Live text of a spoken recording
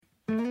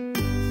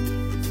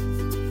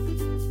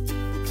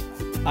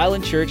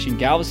Island Church in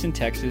Galveston,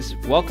 Texas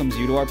welcomes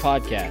you to our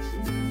podcast.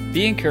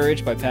 Be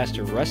encouraged by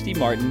Pastor Rusty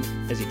Martin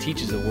as he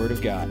teaches the Word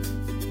of God.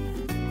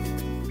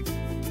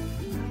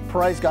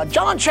 Praise God.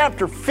 John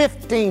chapter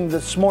 15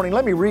 this morning.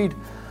 Let me read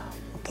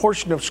a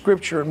portion of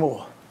Scripture and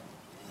we'll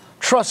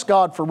trust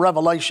God for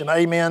revelation.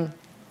 Amen.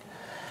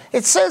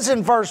 It says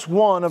in verse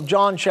 1 of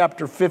John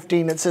chapter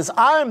 15, it says,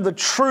 I am the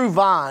true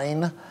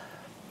vine,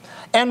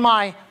 and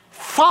my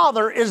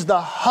Father is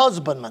the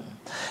husbandman.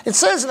 It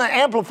says in the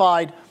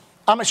Amplified,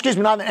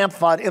 not the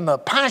Amplified, in the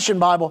Passion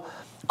Bible,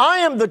 I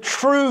am the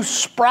true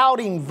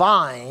sprouting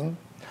vine,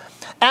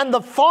 and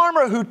the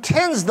farmer who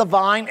tends the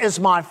vine is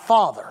my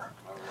Father.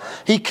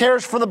 He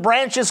cares for the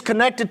branches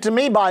connected to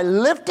me by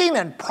lifting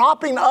and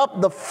propping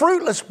up the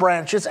fruitless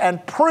branches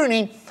and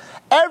pruning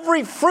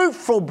every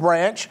fruitful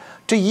branch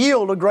to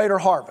yield a greater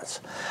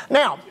harvest.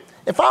 Now,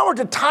 if I were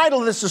to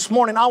title this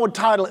morning, I would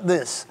title it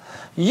this: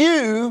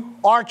 You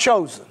are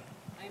chosen.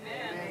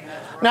 Amen.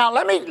 Now,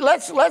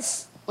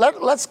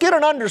 let's get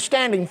an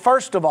understanding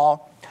first of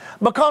all,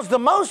 because the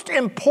most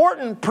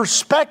important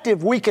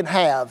perspective we can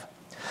have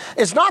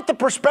is not the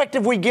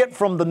perspective we get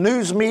from the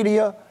news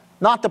media,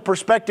 not the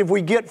perspective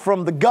we get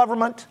from the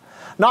government,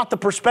 not the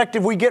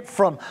perspective we get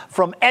from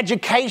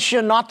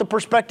education, not the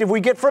perspective we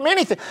get from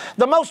anything.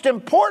 The most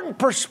important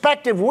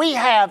perspective we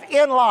have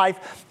in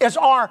life is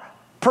our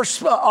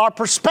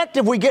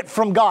perspective we get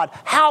from God,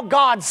 how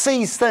God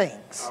sees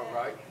things. All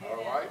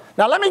right.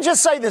 Now let me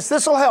just say this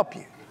will help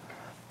you.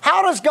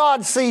 How does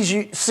God see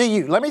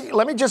you?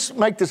 Let me just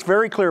make this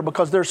very clear,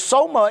 because there's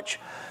so much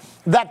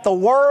that the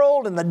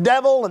world and the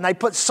devil, and they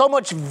put so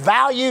much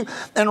value,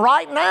 and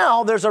right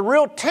now there's a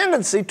real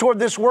tendency toward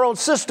this world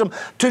system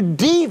to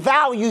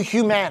devalue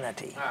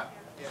humanity.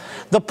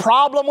 The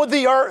problem with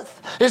the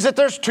earth is that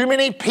there's too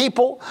many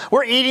people.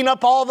 We're eating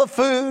up all the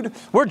food.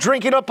 We're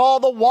drinking up all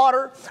the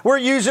water. We're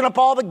using up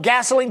all the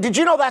gasoline. Did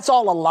you know that's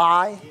all a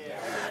lie?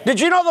 Did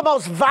you know the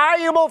most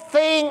valuable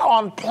thing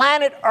on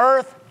planet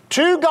earth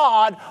to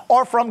God,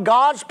 or from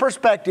God's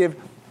perspective,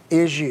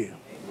 is you?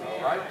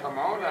 All right, come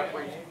on, that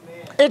please.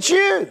 It's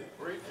you.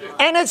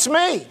 And it's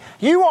me.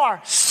 You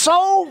are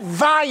so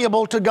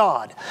valuable to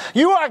God.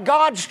 You are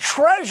God's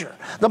treasure.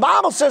 The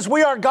Bible says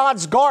we are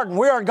God's garden.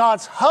 We are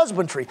God's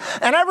husbandry.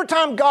 And every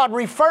time God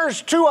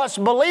refers to us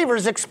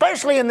believers,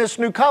 especially in this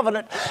new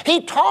covenant,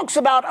 He talks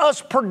about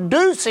us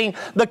producing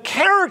the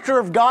character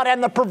of God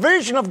and the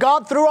provision of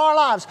God through our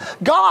lives.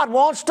 God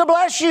wants to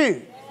bless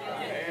you.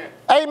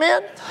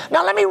 Amen.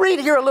 Now let me read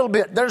here a little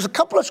bit. There's a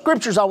couple of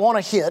scriptures I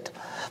want to hit.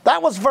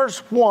 That was verse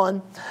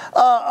 1.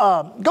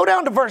 Go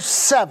down to verse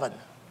 7.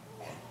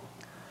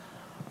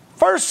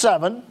 Verse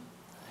 7,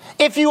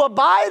 if you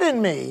abide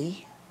in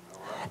me,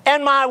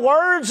 and my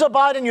words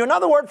abide in you.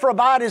 Another word for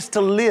abide is to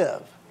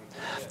live.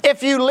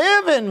 If you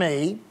live in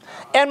me,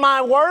 and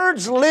my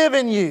words live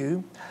in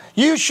you,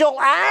 you shall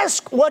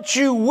ask what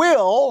you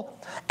will,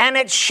 and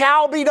it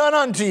shall be done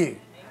unto you.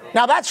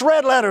 Now that's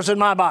red letters in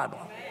my Bible.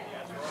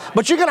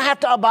 But you're going to have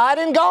to abide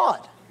in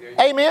God.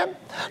 Amen?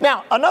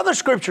 Now, another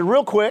scripture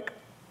real quick.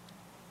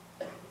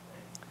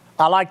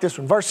 I like this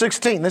one. Verse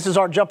 16. This is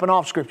our jumping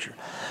off scripture.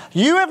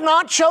 You have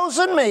not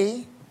chosen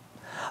me,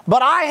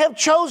 but I have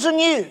chosen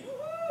you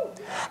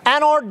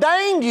and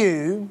ordained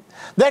you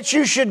that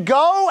you should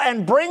go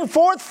and bring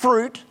forth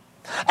fruit,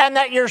 and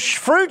that your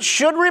fruit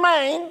should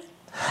remain.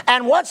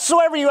 And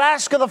whatsoever you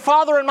ask of the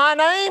Father in my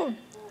name,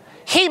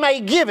 He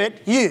may give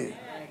it you.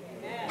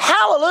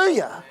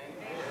 Hallelujah.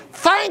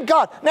 Thank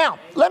God. Now,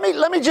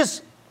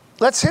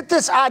 let's hit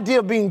this idea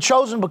of being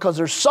chosen, because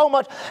there's so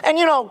much. And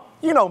you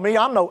know me,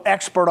 I'm no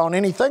expert on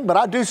anything, but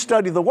I do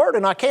study the Word,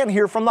 and I can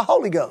hear from the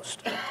Holy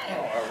Ghost.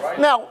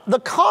 Now, the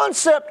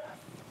concept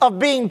of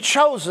being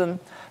chosen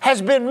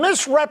has been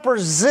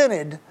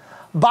misrepresented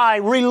by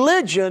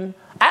religion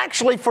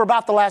actually for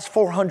about the last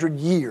 400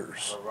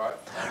 years.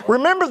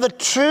 Remember the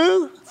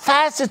two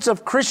facets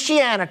of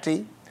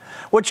Christianity,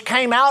 which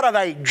came out of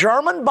a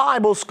German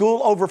Bible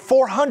school over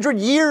 400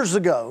 years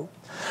ago,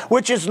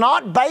 which is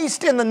not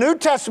based in the New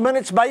Testament,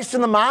 it's based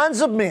in the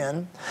minds of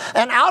men.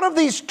 And out of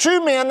these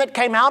two men that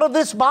came out of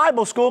this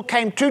Bible school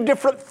came two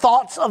different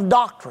thoughts of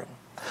doctrine.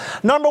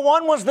 Number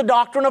one was the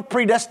doctrine of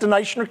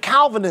predestination, or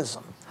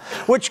Calvinism,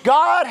 which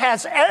God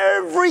has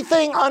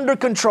everything under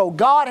control.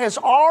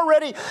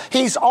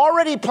 He's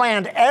already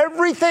planned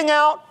everything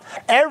out.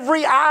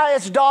 Every I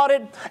is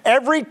dotted,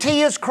 every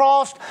T is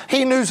crossed.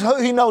 He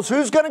knows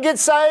who's going to get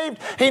saved.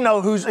 He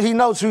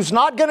knows who's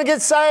not going to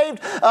get saved.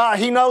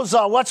 He knows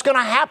what's going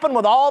to happen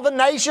with all the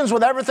nations,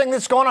 with everything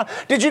that's going on.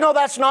 Did you know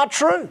that's not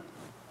true?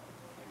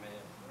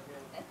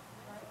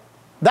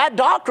 That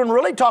doctrine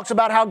really talks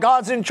about how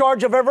God's in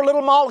charge of every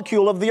little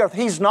molecule of the earth.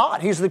 He's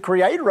not. He's the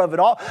creator of it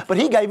all, but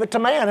He gave it to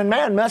man, and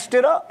man messed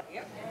it up.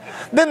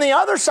 Then the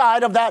other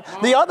side of that,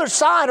 the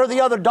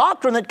other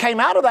doctrine that came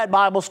out of that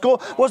Bible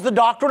school was the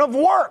doctrine of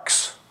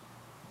works.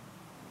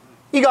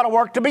 You got to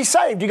work to be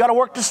saved. You got to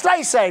work to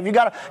stay saved. You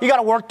got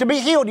to work to be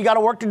healed. You got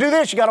to work to do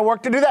this. You got to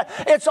work to do that.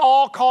 It's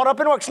all caught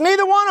up in works.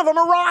 Neither one of them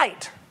are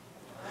right.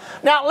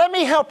 Now, let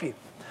me help you.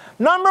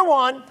 Number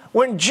one,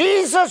 when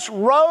Jesus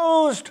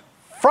rose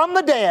from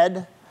the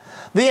dead,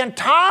 the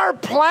entire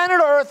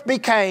planet Earth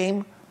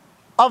became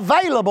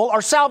available,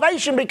 or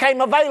salvation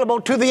became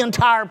available to the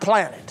entire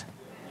planet.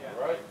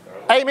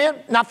 Amen?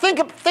 Now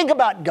think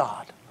about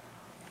God,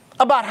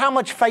 about how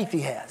much faith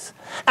He has,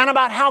 and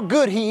about how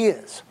good He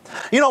is.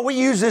 You know, we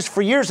use this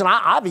for years, and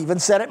I've even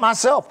said it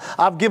myself.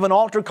 I've given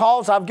altar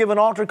calls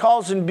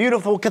in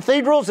beautiful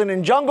cathedrals and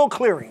in jungle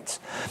clearings.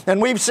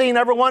 And we've seen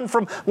everyone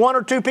from 1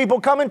 or 2 people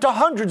coming to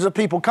hundreds of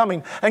people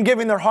coming and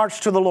giving their hearts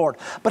to the Lord.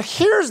 But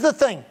here's the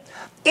thing.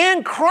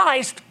 In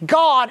Christ,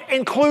 God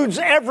includes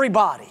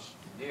everybody.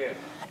 Yeah.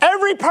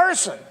 Every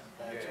person.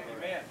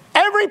 Yeah.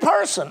 Every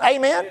person.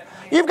 Amen. Yeah.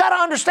 You've got to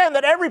understand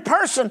that every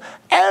person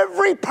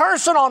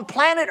on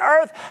planet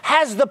Earth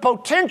has the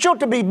potential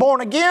to be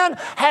born again,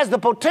 has the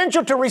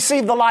potential to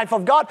receive the life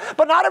of God,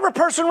 but not every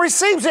person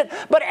receives it.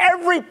 But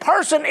every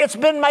person it's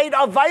been made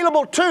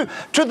available to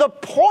the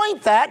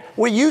point that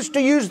we used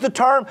to use the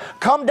term,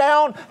 come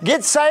down,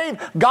 get saved,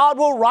 God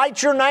will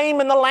write your name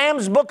in the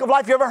Lamb's Book of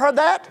Life. You ever heard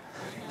that?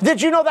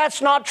 Did you know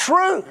that's not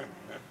true?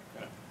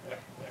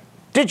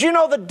 Did you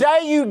know the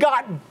day you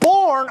got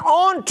born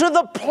onto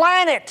the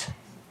planet?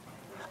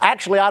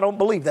 Actually, I don't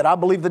believe that. I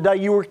believe the day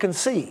you were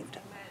conceived.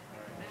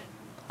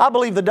 I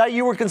believe the day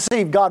you were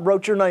conceived, God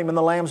wrote your name in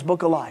the Lamb's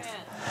Book of Life.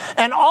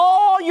 And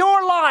all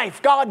your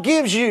life, God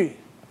gives you.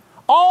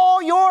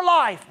 All your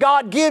life,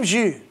 God gives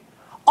you.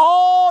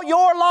 All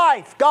your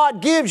life,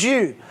 God gives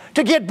you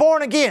to get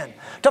born again,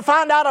 to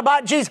find out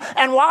about Jesus.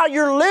 And while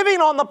you're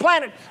living on the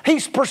planet,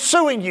 He's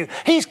pursuing you.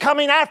 He's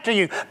coming after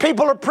you.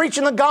 People are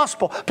preaching the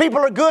gospel. People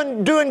are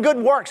doing good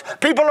works.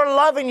 People are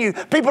loving you.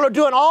 People are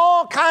doing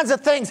all kinds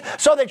of things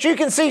so that you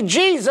can see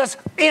Jesus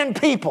in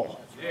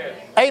people. Yes.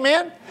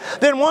 Amen?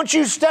 Then once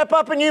you step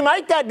up and you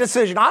make that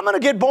decision, I'm going to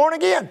get born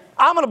again.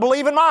 I'm going to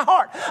believe in my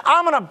heart.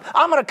 I'm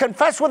going to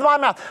confess with my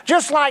mouth.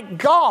 Just like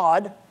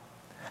God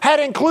had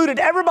included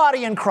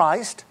everybody in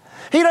Christ,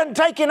 He doesn't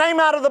take your name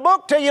out of the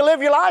book till you live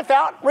your life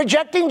out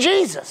rejecting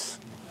Jesus.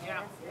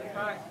 Yeah.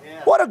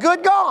 What a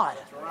good God.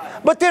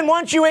 But then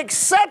once you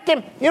accept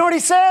Him, you know what He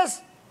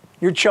says?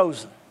 You're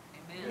chosen.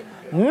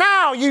 Amen.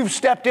 Now you've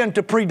stepped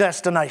into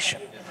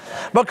predestination.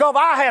 Because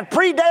I have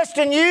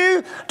predestined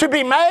you to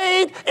be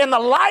made in the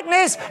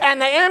likeness and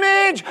the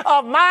image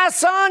of my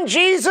Son,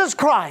 Jesus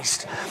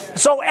Christ.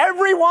 So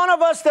every one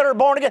of us that are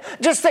born again,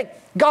 just think,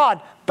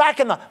 God, back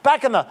in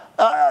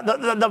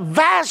the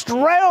vast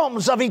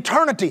realms of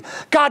eternity,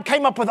 God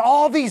came up with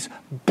all these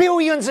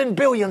billions and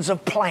billions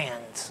of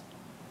plans.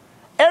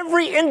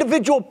 Every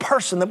individual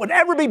person that would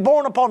ever be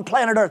born upon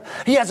planet Earth,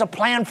 He has a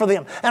plan for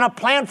them, and a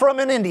plan for them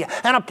in India,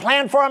 and a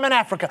plan for them in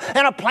Africa,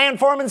 and a plan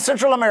for them in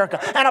Central America,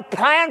 and a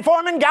plan for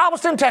them in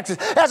Galveston, Texas.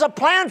 There's a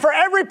plan for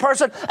every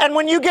person, and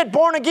when you get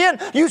born again,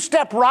 you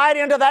step right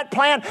into that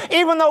plan.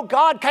 Even though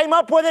God came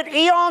up with it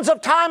eons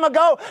of time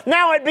ago,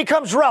 now it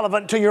becomes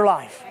relevant to your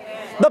life.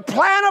 The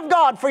plan of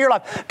God for your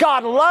life.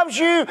 God loves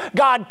you,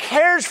 God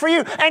cares for you,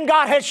 and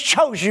God has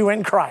chose you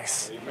in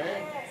Christ.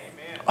 Amen.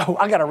 Oh,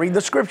 I got to read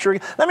the scripture.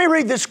 Let me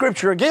read this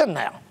scripture again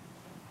now.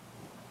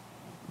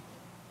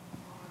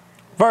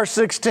 Verse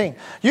 16.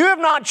 You have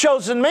not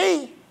chosen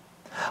me,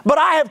 but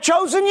I have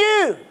chosen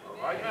you.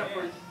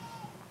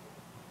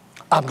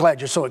 I'm glad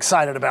you're so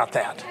excited about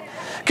that.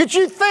 Could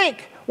you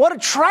think what a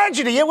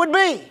tragedy it would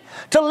be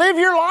to live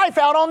your life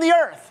out on the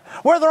earth,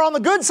 whether on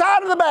the good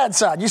side or the bad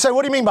side? You say,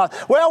 what do you mean by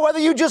that? Well, whether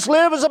you just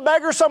live as a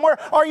beggar somewhere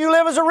or you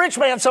live as a rich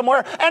man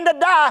somewhere, and to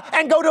die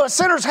and go to a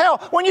sinner's hell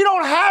when you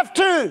don't have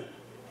to.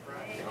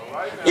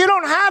 You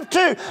don't have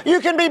to.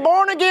 You can be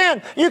born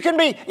again. You can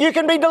be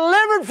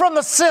delivered from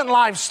the sin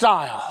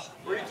lifestyle.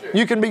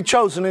 You can be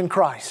chosen in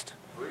Christ.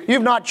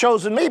 You've not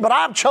chosen me, but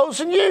I've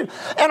chosen you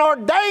and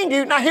ordained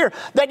you. Now here,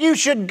 that you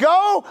should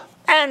go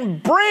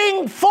and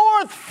bring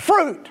forth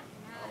fruit.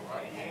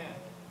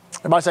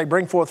 Everybody say,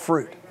 bring forth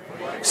fruit.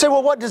 You say,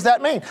 well, what does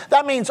that mean?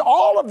 That means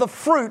all of the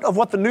fruit of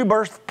what the new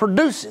birth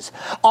produces.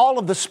 All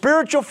of the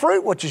spiritual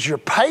fruit, which is your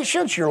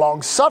patience, your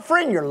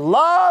long-suffering, your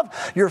love,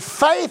 your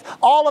faith,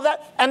 all of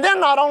that. And then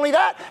not only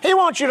that, He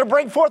wants you to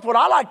bring forth what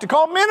I like to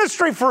call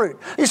ministry fruit.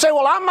 You say,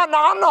 well, I'm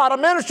not a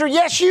minister.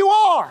 Yes, you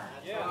are.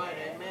 Yeah.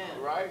 Amen.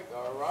 Right.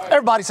 All right.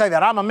 Everybody say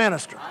that. I'm a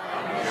minister.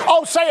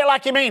 Oh, say it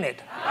like you mean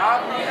it.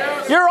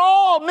 You're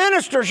all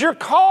ministers. You're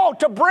called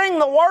to bring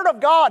the Word of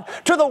God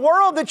to the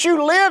world that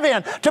you live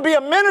in, to be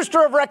a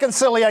minister of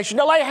reconciliation,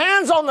 to lay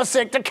hands on the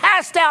sick, to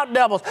cast out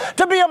devils,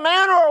 to be a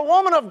man or a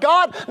woman of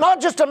God,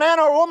 not just a man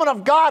or a woman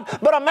of God,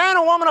 but a man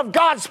or woman of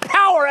God's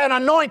power and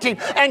anointing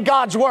and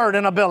God's Word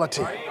and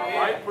ability.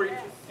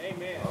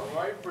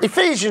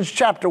 Ephesians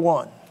chapter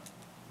 1.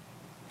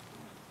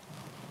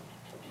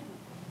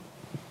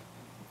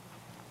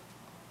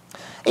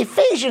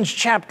 Ephesians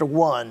chapter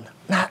 1.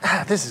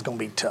 Now, this is going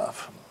to be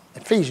tough.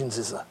 Ephesians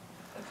is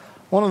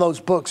one of those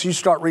books, you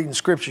start reading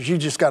scriptures, you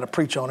just got to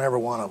preach on every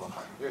one of them.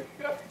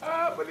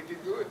 But it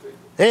gets good.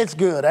 It's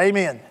good.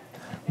 Amen.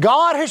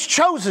 God has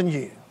chosen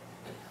you.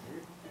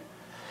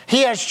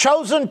 He has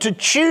chosen to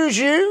choose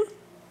you.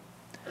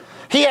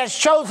 He has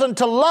chosen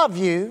to love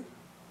you.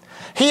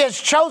 He has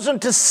chosen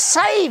to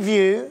save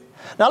you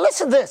Now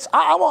listen to this.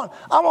 I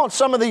want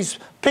some of these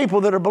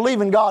people that are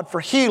believing God for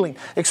healing,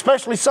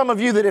 especially some of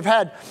you that have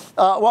had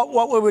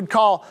what we would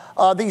call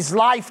these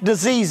life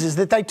diseases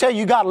that they tell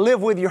you got to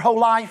live with your whole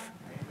life.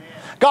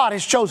 Amen. God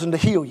has chosen to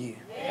heal you.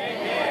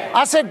 Amen.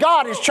 I said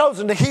God has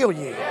chosen to heal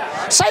you.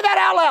 Yeah. Say that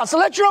out loud. So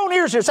let your own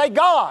ears hear. Say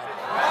God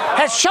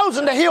has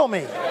chosen to heal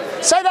me.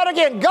 Say that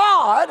again.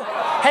 God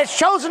has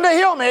chosen to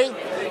heal me.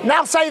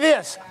 Now say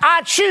this.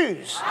 I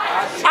choose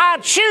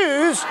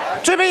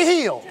to be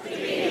healed.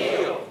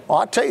 Well,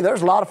 I tell you,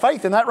 there's a lot of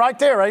faith in that right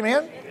there.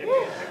 Amen.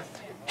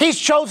 He's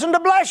chosen to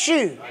bless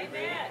you.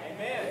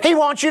 He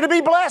wants you to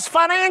be blessed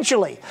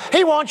financially.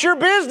 He wants your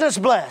business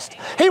blessed.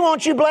 He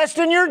wants you blessed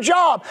in your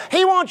job.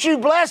 He wants you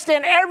blessed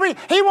in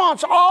He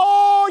wants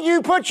all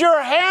you put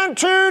your hand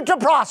to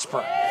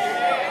prosper.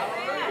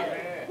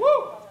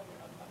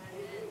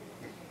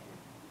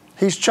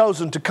 He's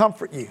chosen to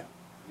comfort you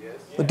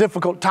the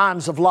difficult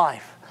times of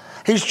life.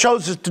 He's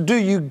chosen to do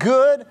you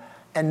good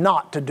and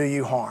not to do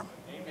you harm.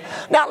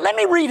 Now, let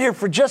me read here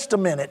for just a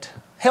minute.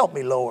 Help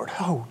me, Lord.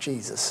 Oh,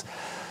 Jesus.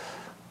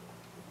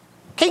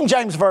 King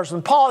James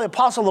Version, Paul, the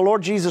apostle of the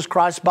Lord Jesus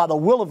Christ, by the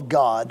will of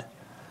God,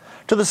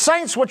 to the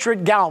saints which are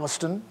at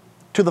Galveston,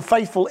 to the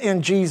faithful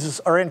in Jesus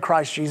or in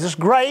Christ Jesus,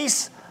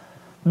 grace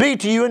be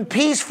to you and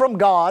peace from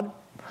God,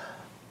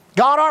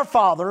 God our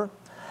Father,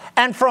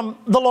 and from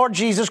the Lord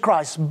Jesus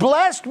Christ.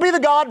 Blessed be the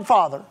God and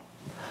Father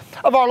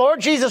of our Lord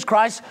Jesus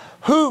Christ,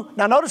 who,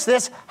 now notice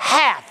this,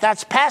 hath,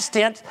 that's past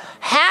tense,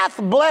 hath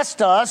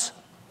blessed us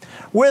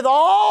with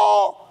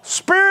all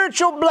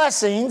spiritual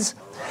blessings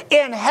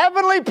in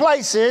heavenly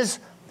places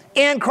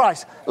in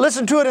Christ.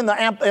 Listen to it in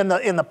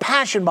the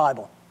Passion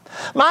Bible.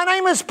 My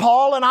name is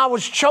Paul, and I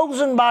was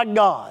chosen by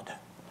God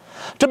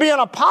to be an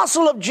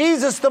apostle of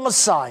Jesus the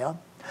Messiah.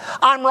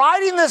 I'm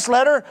writing this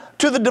letter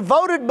to the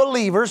devoted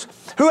believers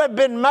who have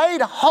been made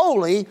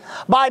holy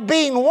by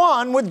being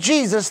one with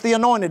Jesus, the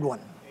Anointed One.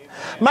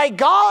 May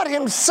God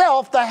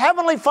Himself, the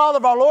Heavenly Father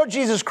of our Lord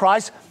Jesus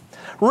Christ,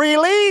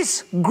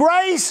 release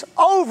grace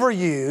over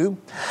you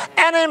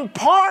and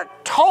impart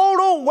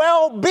total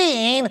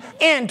well-being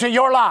into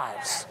your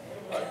lives.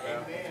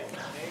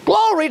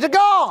 Glory to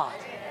God.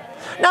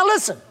 Now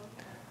listen,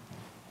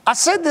 I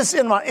said this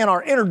in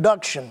our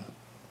introduction.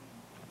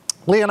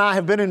 Lee and I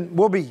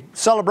we'll be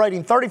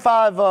celebrating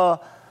 35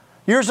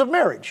 years of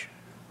marriage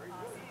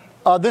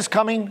this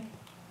coming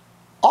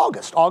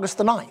August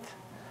the 9th.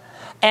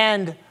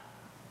 And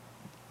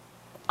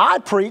I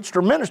preached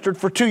or ministered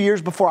for 2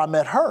 years before I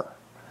met her.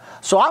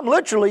 So I'm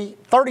literally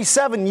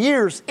 37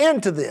 years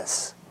into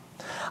this.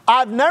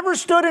 I've never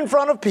stood in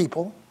front of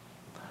people.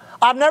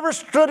 I've never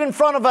stood in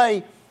front of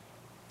a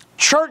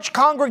church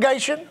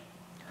congregation,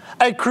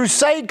 a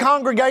crusade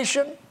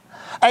congregation,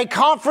 a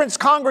conference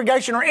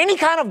congregation, or any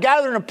kind of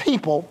gathering of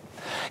people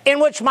in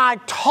which my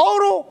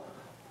total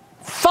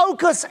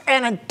focus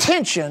and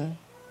attention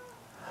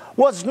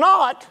was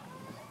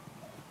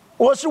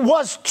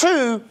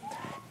to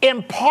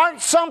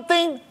impart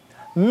something,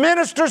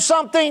 minister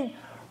something,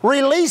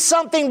 release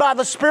something by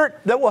the Spirit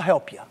that will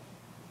help you.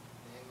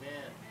 Amen.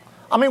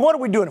 I mean, what are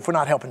we doing if we're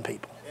not helping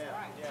people?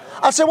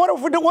 I said, what are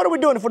we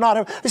doing if we're not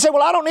helping? They say,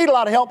 well, I don't need a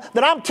lot of help.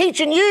 Then I'm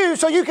teaching you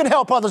so you can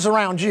help others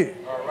around you.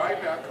 All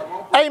right, now come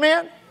on.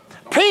 Amen.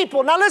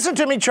 People, now listen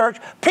to me, church.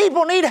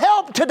 People need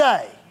help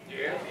today.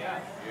 Yeah.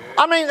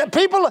 I mean,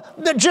 people,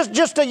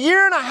 just a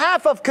year and a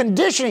half of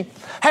conditioning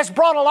has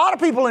brought a lot of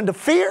people into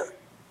fear.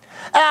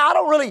 I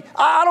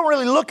don't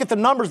really look at the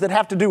numbers that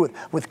have to do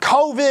with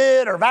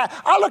COVID or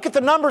that. I look at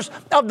the numbers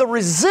of the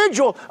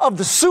residual of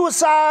the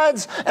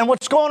suicides and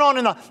what's going on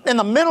in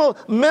the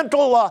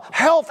mental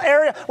health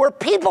area, where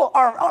people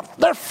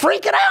they're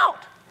freaking out.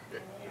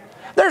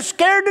 They're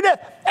scared to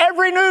death.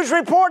 Every news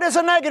report is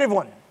a negative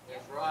one.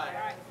 That's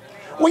right.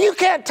 Well, you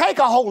can't take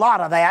a whole lot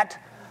of that.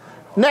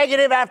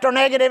 Negative after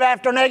negative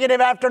after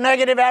negative after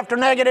negative after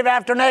negative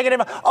after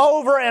negative,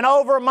 over and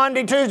over,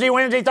 Monday, Tuesday,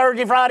 Wednesday,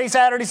 Thursday, Friday,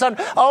 Saturday,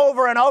 Sunday,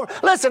 over and over.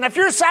 Listen, if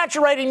you're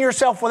saturating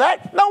yourself with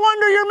that, no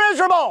wonder you're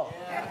miserable.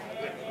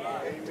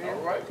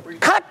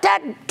 Cut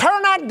that,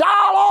 turn that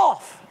dial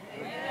off.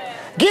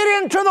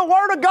 Get into the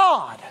Word of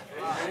God.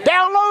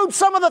 Download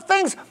some of the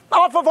things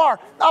off of our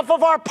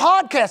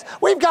podcast.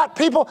 We've got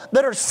people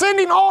that are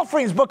sending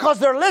offerings because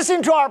they're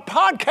listening to our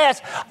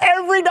podcast.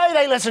 Every day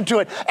they listen to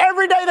it.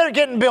 Every day they're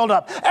getting built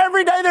up.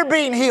 Every day they're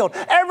being healed.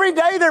 Every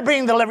day they're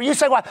being delivered. You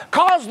say, why?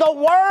 Because the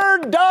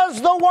Word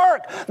does the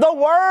work. The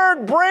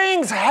Word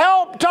brings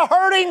help to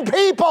hurting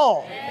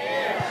people.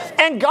 Amen.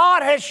 And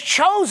God has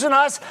chosen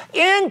us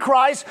in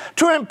Christ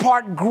to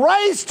impart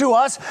grace to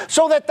us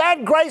so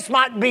that grace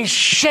might be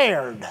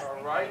shared.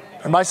 All right.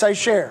 Everybody say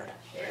shared.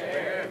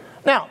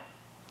 Now,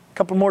 a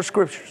couple more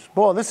scriptures.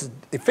 Boy,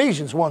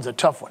 Ephesians 1's a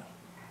tough one.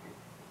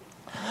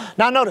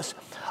 Now notice,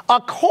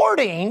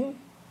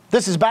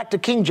 this is back to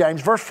King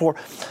James, verse 4,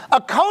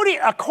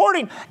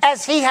 according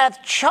as He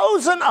hath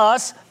chosen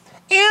us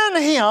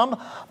in Him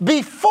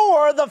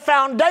before the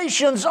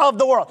foundations of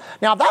the world.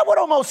 Now that would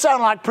almost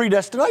sound like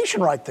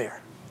predestination right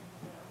there.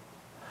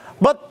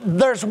 But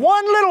there's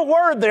one little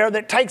word there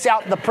that takes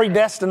out the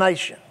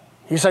predestination.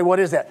 You say, what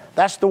is that?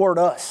 That's the word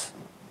us.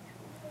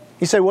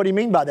 You say, what do you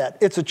mean by that?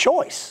 It's a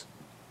choice.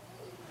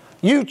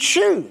 You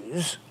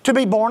choose to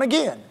be born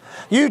again.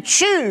 You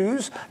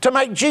choose to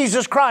make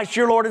Jesus Christ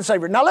your Lord and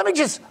Savior. Now let me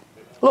just,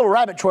 a little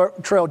rabbit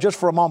trail just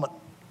for a moment.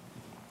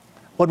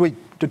 What we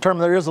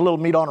determine there is a little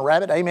meat on a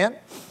rabbit, amen?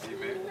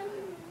 Amen.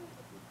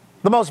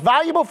 The most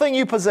valuable thing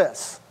you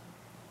possess,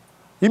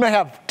 you may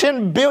have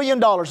 $10 billion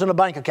in a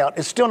bank account,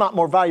 it's still not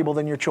more valuable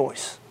than your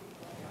choice.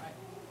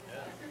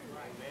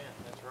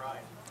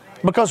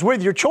 Because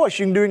with your choice,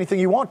 you can do anything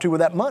you want to with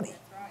that money.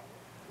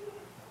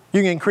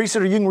 You can increase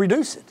it or you can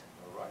reduce it.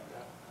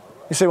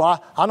 You say,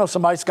 well, I know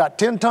somebody's got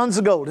 10 tons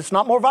of gold. It's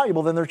not more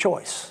valuable than their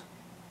choice.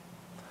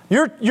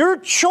 Your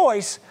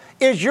choice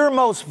is your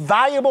most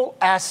valuable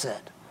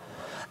asset.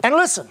 And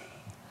listen,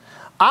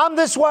 I'm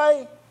this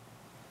way.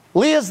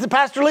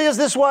 Pastor Leah's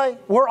this way.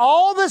 We're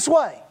all this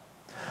way.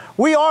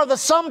 We are the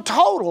sum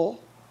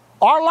total,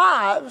 our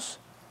lives,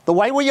 the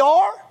way we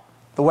are,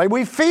 the way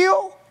we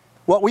feel,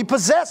 what we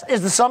possess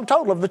is the sum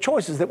total of the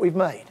choices that we've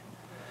made.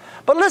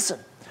 But listen,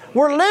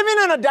 we're living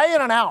in a day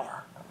and an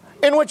hour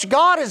in which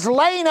God is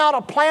laying out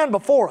a plan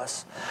before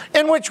us,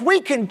 in which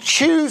we can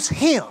choose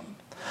Him,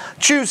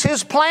 choose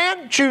His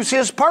plan, choose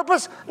His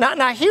purpose.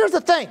 Now here's the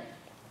thing,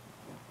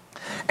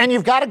 and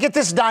you've got to get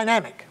this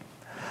dynamic.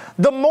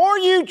 The more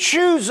you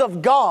choose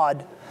of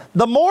God,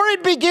 the more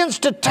it begins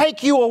to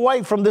take you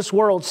away from this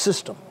world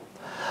system.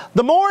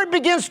 The more it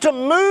begins to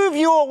move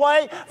you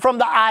away from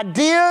the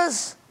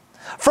ideas,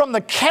 from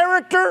the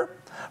character,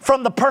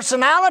 from the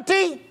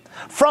personality,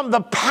 from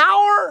the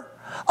power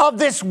of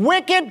this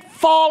wicked,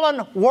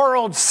 fallen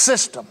world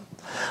system.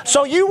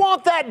 So you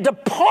want that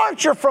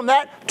departure from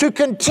that to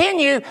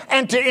continue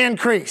and to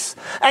increase.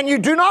 And you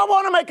do not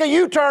want to make a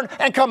U-turn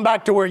and come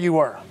back to where you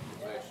were.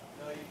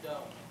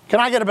 Can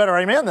I get a better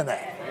amen than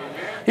that?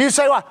 You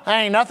say, well, there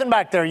ain't nothing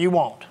back there. You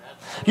won't.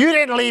 You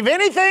didn't leave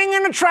anything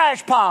in the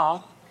trash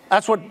pile.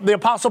 That's what the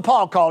Apostle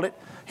Paul called it.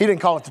 He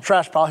didn't call it the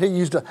trash pile. He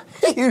used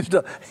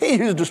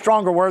a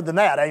stronger word than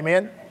that.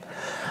 Amen.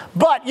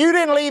 But you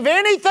didn't leave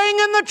anything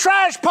in the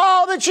trash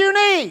pile that you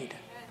need.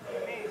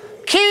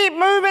 Keep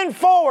moving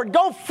forward.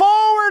 Go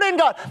forward in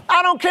God.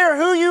 I don't care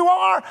who you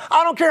are.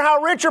 I don't care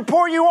how rich or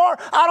poor you are.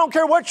 I don't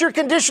care what your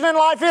condition in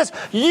life is.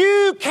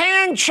 You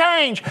can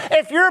change.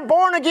 If you're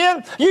born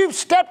again, you've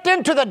stepped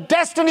into the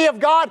destiny of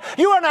God.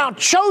 You are now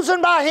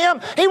chosen by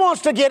Him. He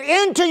wants to get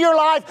into your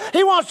life.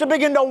 He wants to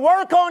begin to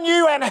work on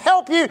you and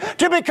help you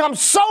to become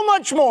so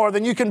much more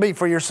than you can be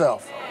for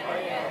yourself.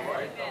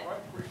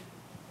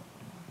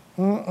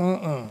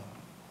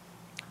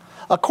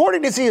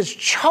 According as He has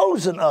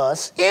chosen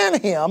us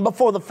in Him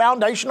before the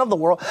foundation of the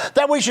world,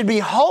 that we should be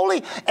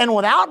holy and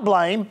without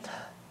blame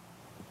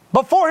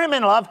before Him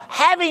in love,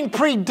 having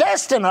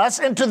predestined us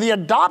into the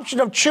adoption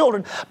of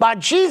children by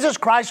Jesus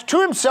Christ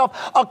to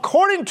Himself,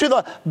 according to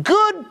the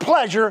good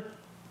pleasure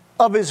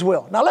of His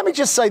will. Now let me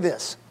just say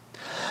this.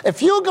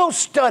 If you'll go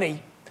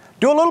study,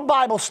 do a little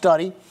Bible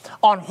study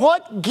on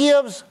what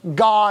gives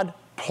God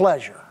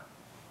pleasure.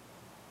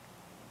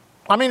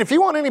 I mean, if you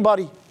want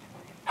anybody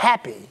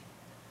happy,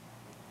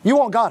 you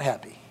want God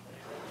happy.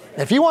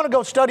 If you want to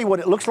go study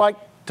what it looks like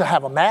to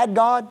have a mad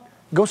God,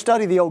 go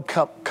study the Old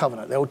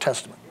Covenant, the Old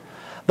Testament.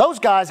 Those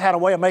guys had a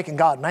way of making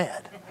God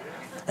mad.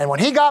 And when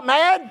He got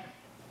mad,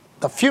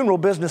 the funeral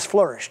business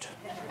flourished.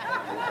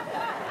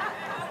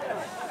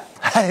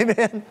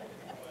 Amen.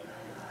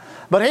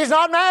 But He's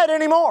not mad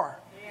anymore.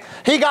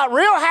 He got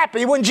real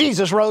happy when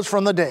Jesus rose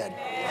from the dead.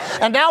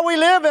 And now we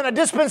live in a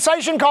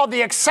dispensation called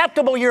the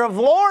acceptable year of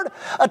the Lord,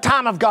 a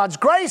time of God's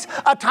grace,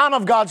 a time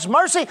of God's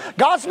mercy.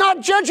 God's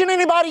not judging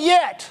anybody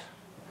yet.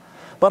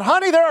 But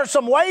honey, there are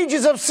some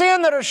wages of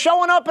sin that are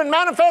showing up and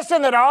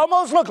manifesting that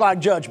almost look like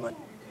judgment.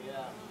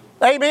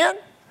 Amen?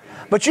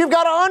 But you've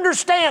got to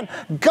understand,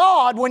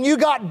 God, when you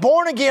got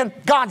born again,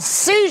 God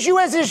sees you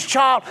as His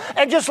child.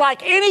 And just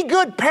like any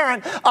good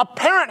parent, a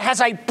parent has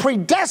a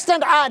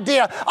predestined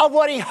idea of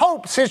what he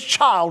hopes his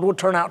child will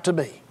turn out to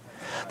be.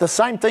 The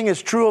same thing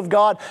is true of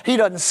God. He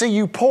doesn't see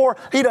you poor.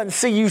 He doesn't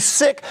see you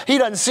sick. He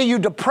doesn't see you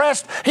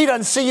depressed. He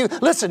doesn't see you.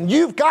 Listen,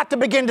 you've got to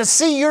begin to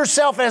see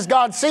yourself as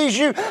God sees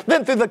you.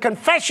 Then through the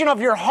confession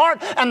of your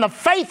heart and the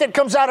faith that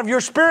comes out of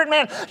your spirit,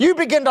 man, you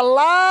begin to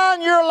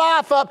line your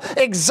life up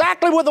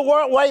exactly with the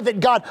way that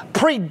God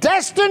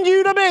predestined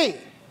you to be.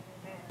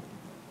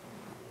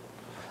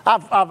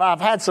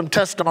 I've had some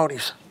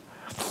testimonies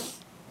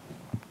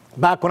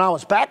back when I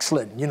was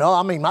backslidden. You know,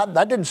 I mean,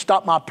 that didn't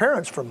stop my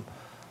parents from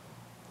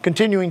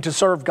continuing to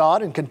serve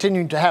God and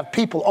continuing to have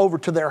people over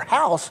to their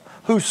house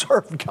who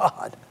served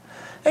God.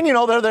 And you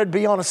know, they'd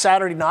be on a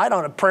Saturday night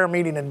on a prayer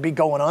meeting and be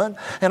going on.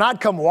 And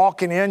I'd come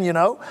walking in, you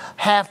know,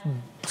 half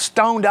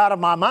stoned out of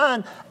my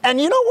mind.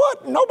 And you know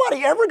what?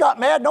 Nobody ever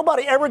got mad.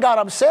 Nobody ever got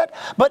upset.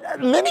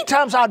 But many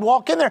times I'd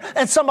walk in there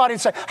and somebody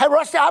would say, hey,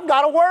 Rusty, I've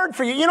got a word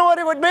for you. You know what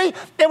it would be?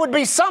 It would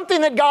be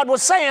something that God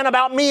was saying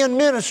about me in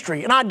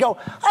ministry. And I'd go,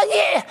 oh,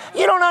 yeah,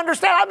 you don't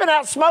understand. I've been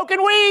out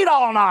smoking weed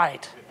all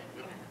night.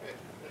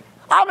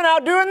 I've been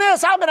out doing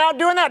this. I've been out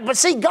doing that. But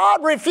see,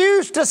 God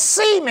refused to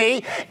see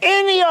me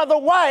any other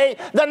way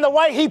than the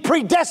way He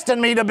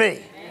predestined me to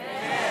be.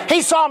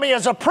 He saw me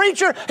as a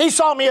preacher. He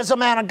saw me as a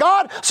man of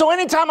God. So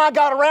anytime I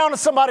got around to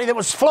somebody that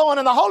was flowing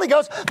in the Holy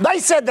Ghost, they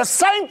said the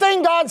same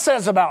thing God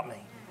says about me.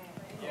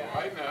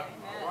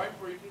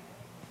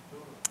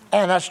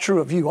 And that's true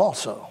of you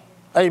also.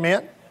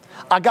 Amen.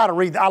 I got to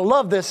read. I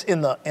love this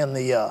in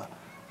the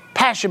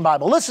Passion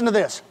Bible. Listen to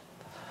this.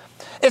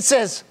 It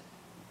says,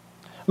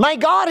 may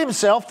God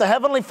Himself, the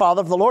Heavenly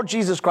Father of the Lord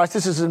Jesus Christ,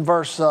 this is in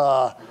verse,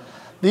 the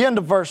end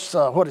of verse,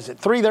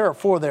 3 there or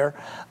 4 there,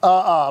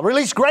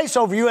 release grace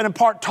over you and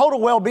impart total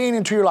well-being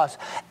into your lives.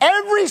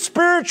 Every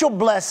spiritual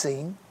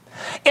blessing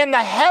in the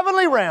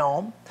heavenly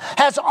realm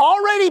has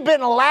already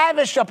been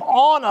lavished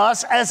upon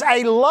us as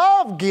a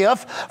love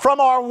gift from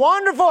our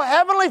wonderful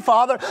Heavenly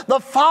Father, the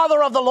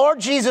Father of the Lord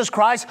Jesus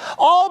Christ,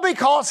 all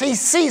because He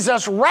sees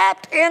us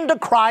wrapped into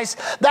Christ.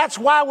 That's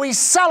why we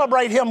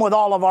celebrate Him with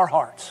all of our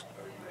hearts.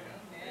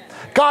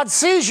 God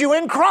sees you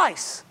in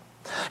Christ.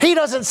 He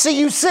doesn't see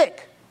you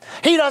sick.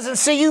 He doesn't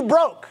see you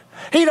broke.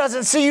 He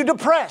doesn't see you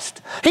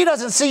depressed. He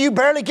doesn't see you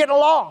barely getting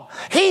along.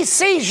 He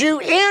sees you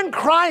in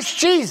Christ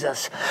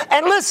Jesus.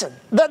 And listen,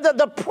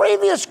 the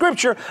previous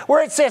scripture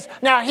where it says,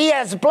 now He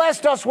has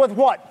blessed us with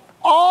what?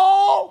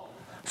 All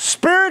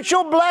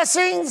spiritual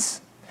blessings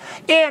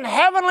in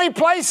heavenly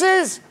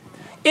places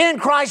in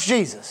Christ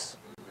Jesus.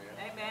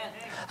 Amen.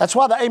 That's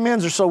why the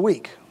amens are so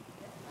weak.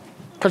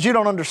 Because you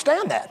don't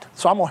understand that.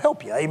 So I'm going to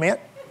help you. Amen.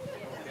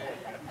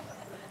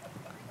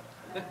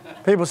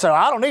 People say,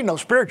 I don't need no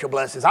spiritual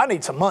blessings. I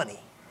need some money.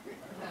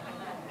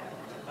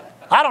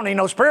 I don't need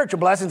no spiritual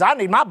blessings. I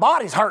need, my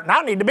body's hurting.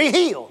 I need to be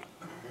healed.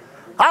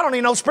 I don't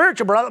need no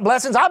spiritual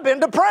blessings. I've been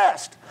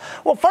depressed.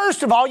 Well,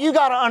 first of all, you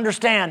got to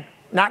understand.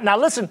 Now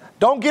listen,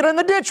 don't get in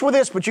the ditch with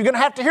this, but you're going to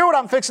have to hear what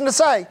I'm fixing to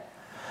say.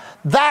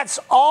 That's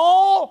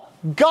all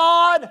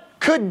God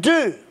could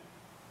do.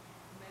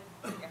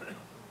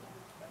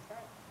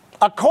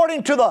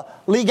 According to the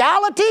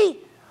legality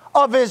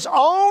of His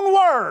own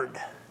word,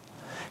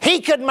 He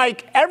could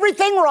make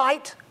everything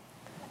right,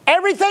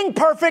 everything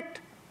perfect,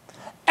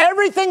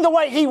 everything the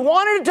way He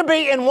wanted it to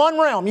be in one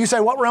realm. You say,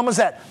 what realm is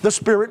that? The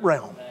spirit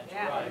realm.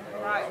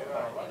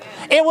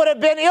 It would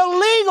have been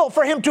illegal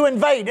for Him to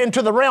invade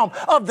into the realm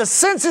of the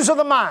senses of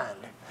the mind.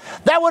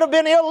 That would have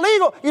been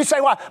illegal. You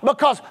say, why?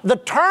 Because the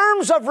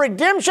terms of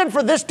redemption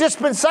for this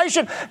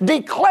dispensation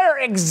declare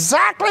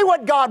exactly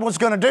what God was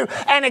going to do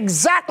and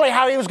exactly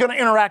how He was going to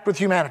interact with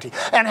humanity.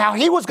 And how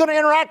He was going to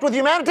interact with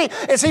humanity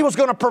is He was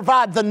going to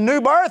provide the new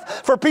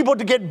birth for people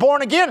to get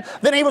born again.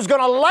 Then He was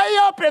going to lay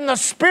up in the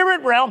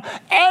spirit realm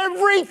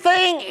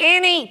everything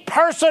any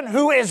person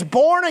who is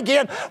born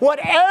again would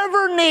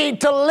ever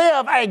need to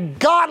live a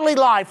godly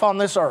life on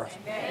this earth.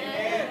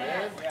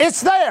 Amen.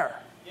 It's there.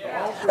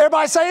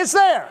 Everybody say it's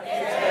there.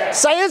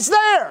 Yes. Say it's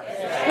there.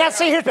 Yes. Now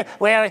see, here's,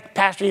 well,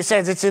 Pastor, he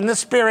says it's in the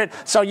spirit,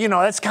 so you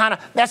know that's kind of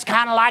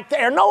like the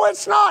air. No,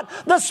 it's not.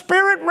 The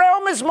spirit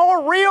realm is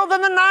more real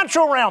than the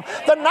natural realm.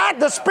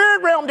 The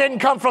spirit realm didn't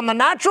come from the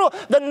natural.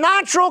 The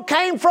natural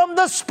came from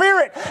the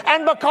spirit.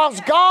 And because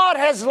God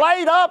has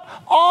laid up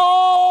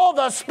all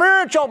the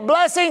spiritual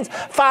blessings,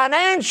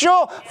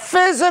 financial,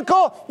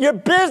 physical, your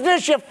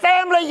business, your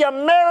family, your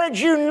marriage,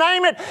 you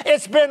name it,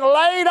 it's been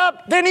laid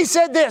up. Then He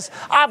said this,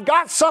 I've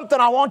got something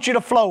I want you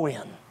to flow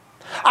in.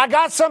 I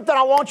got something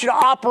I want you to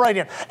operate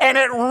in. And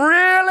it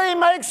really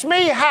makes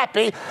me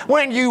happy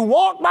when you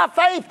walk by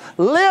faith,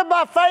 live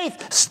by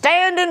faith,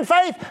 stand in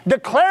faith,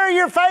 declare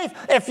your faith.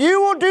 If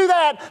you will do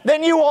that,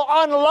 then you will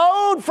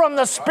unload from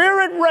the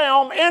spirit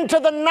realm into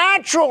the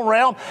natural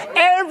realm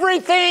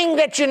everything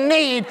that you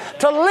need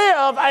to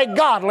live a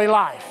godly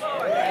life.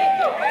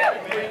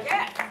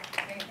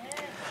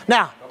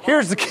 Now,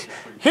 here's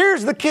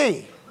the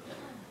key.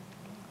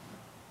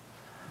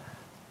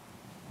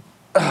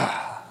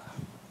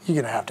 You're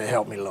going to have to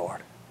help me,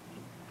 Lord.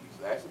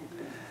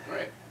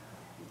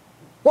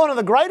 One of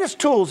the greatest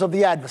tools of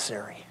the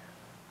adversary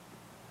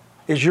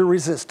is your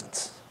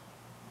resistance.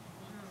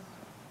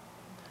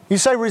 You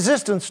say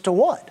resistance to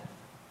what?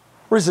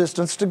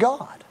 Resistance to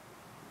God.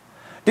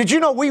 Did you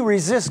know we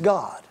resist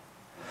God?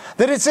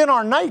 That it's in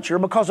our nature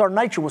because our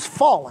nature was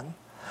fallen.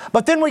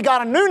 But then we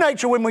got a new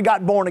nature when we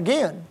got born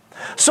again.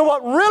 So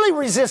what really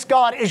resists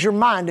God is your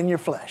mind and your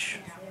flesh.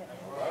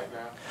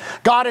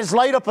 God has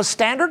laid up a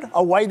standard,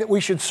 a way that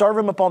we should serve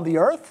Him upon the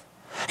earth.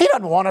 He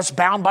doesn't want us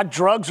bound by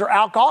drugs or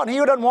alcohol, and He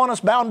doesn't want us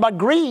bound by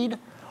greed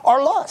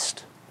or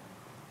lust.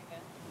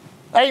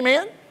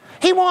 Amen?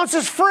 He wants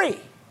us free.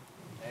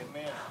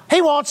 Amen.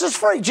 He wants us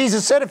free.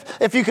 Jesus said,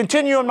 if you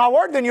continue in my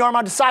word, then you are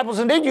my disciples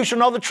indeed. You shall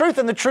know the truth,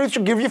 and the truth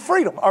shall give you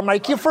freedom or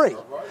make you free.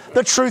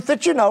 The truth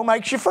that you know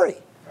makes you free.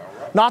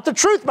 Not the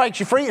truth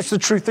makes you free, it's the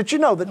truth that you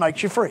know that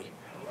makes you free.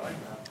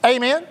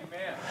 Amen?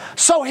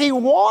 So He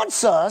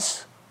wants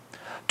us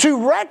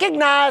to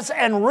recognize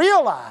and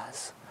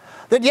realize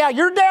that, yeah,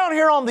 you're down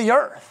here on the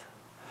earth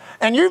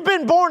and you've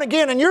been born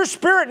again and your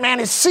spirit man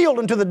is sealed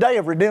into the day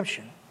of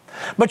redemption.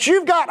 But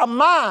you've got a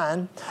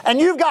mind and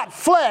you've got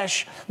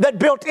flesh that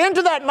built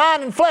into that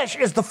mind and flesh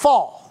is the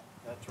fall.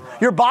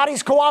 Your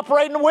body's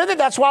cooperating with it.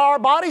 That's why our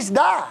bodies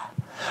die.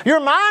 Your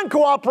mind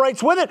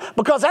cooperates with it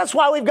because that's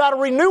why we've got to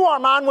renew our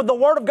mind with the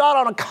Word of God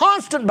on a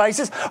constant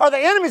basis, or the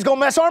enemy's going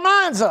to mess our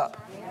minds up.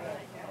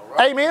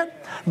 Amen?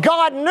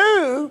 God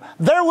knew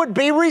there would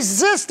be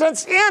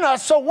resistance in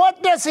us, so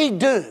what does He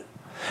do?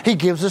 He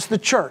gives us the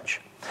church.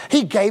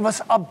 He gave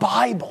us a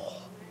Bible.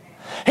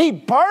 He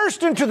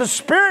burst into the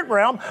spirit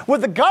realm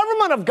with the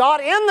government of God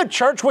in the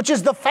church, which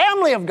is the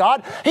family of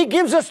God. He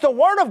gives us the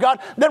Word of God.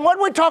 Then what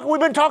we've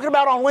been talking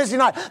about on Wednesday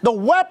night, the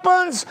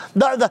weapons,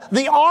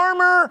 the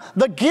armor,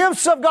 the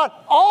gifts of God,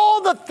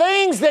 all the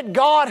things that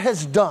God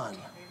has done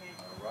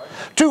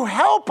to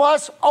help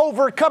us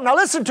overcome. Now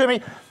listen to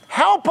me.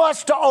 Help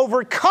us to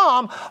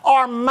overcome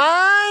our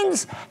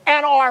minds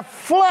and our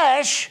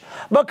flesh,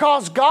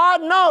 because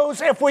God knows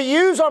if we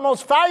use our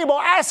most valuable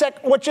asset,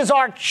 which is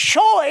our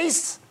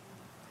choice,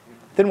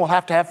 then we'll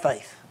have to have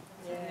faith.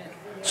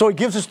 So He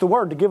gives us the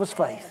Word to give us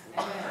faith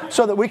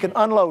so that we can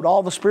unload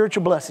all the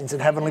spiritual blessings in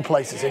heavenly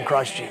places in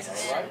Christ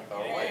Jesus.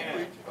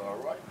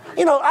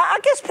 You know, I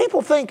guess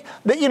people think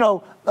that,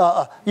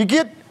 you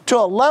get to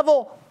a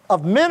level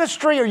of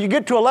ministry, or you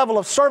get to a level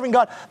of serving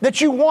God that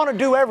you want to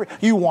do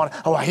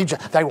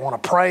they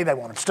want to pray, they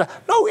want to study.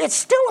 No, it's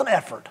still an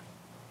effort.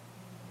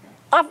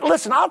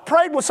 I've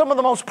prayed with some of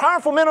the most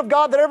powerful men of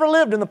God that ever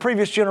lived in the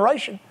previous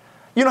generation.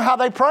 You know how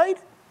they prayed?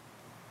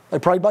 They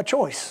prayed by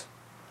choice.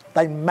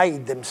 They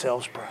made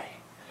themselves pray.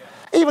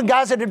 Even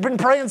guys that had been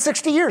praying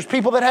 60 years,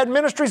 people that had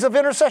ministries of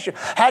intercession,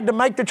 had to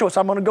make the choice.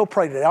 I'm going to go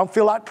pray today. I don't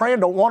feel like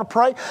praying, don't want to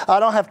pray. I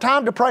don't have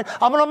time to pray.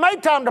 I'm going to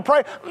make time to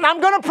pray. I'm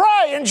going to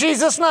pray in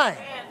Jesus' name.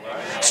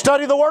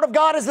 Study the Word of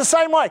God is the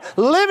same way.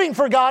 Living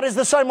for God is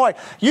the same way.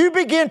 You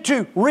begin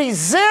to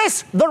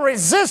resist the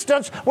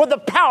resistance with the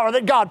power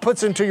that God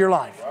puts into your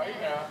life.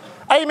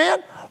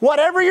 Amen?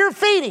 Whatever you're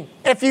feeding,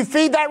 if you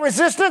feed that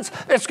resistance,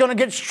 it's going to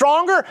get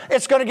stronger,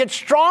 it's going to get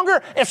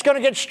stronger, it's going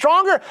to get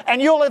stronger,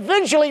 and you'll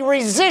eventually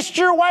resist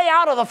your way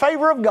out of the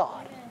favor of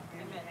God.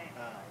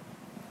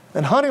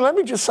 And honey, let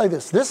me just say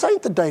this. This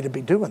ain't the day to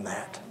be doing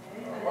that.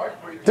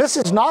 This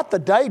is not the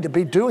day to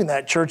be doing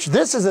that, church.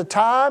 This is a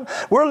time,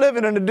 we're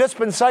living in a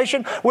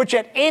dispensation which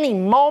at any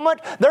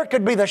moment there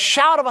could be the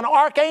shout of an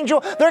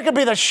archangel, there could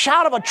be the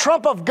shout of a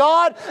trump of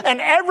God,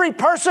 and every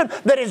person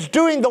that is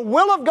doing the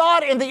will of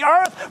God in the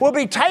earth will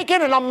be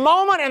taken in a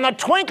moment, in the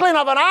twinkling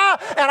of an eye.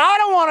 And I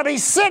don't want to be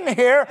sitting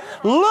here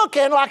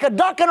looking like a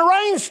duck in a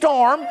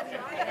rainstorm.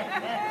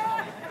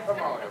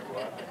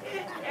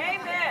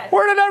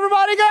 Where did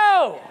everybody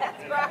go?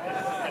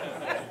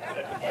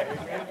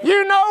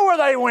 You know where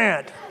they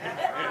went.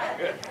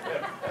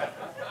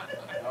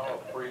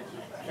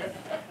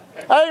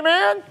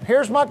 Amen.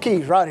 Here's my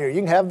keys right here. You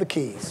can have the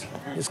keys.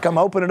 Just come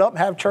open it up and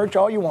have church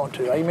all you want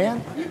to.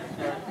 Amen.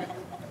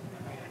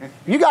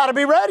 You got to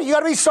be ready. You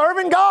got to be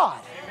serving God.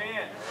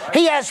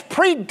 He has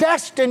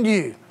predestined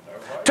you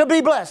to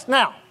be blessed.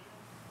 Now,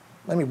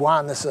 let me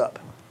wind this up.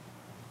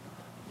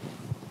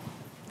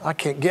 I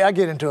get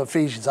into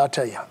Ephesians, I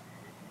tell you.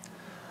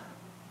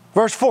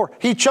 Verse 4,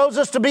 He chose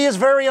us to be His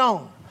very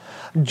own,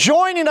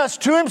 joining us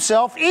to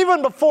Himself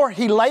even before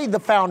He laid the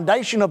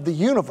foundation of the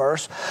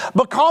universe.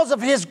 Because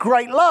of His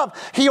great love,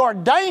 He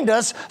ordained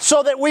us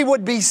so that we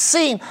would be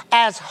seen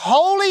as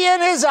holy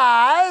in His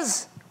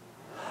eyes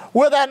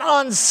with an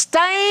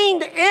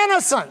unstained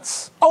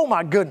innocence. Oh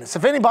my goodness,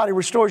 if anybody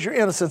restores your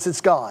innocence, it's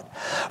God.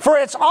 For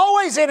it's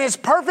always in His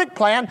perfect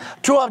plan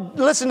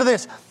listen to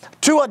this,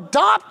 to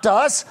adopt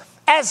us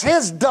as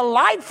His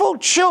delightful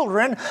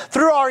children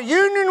through our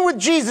union with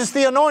Jesus,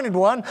 the Anointed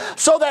One,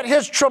 so that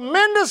His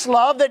tremendous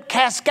love that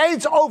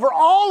cascades over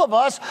all of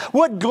us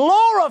would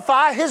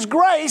glorify His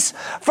grace.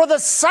 For the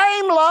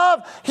same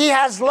love He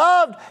has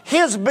loved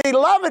His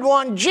beloved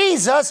one,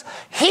 Jesus,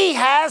 He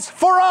has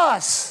for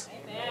us.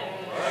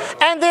 Amen.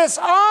 And this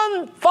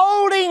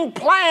unfolding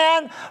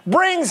plan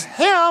brings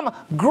Him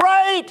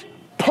great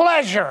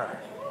pleasure.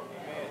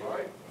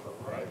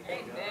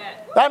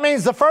 That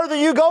means the further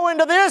you go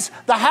into this,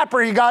 the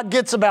happier God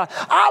gets about it.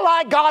 I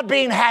like God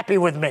being happy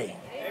with me.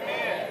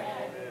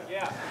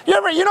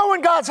 You know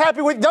when God's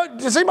happy with you?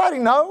 Does anybody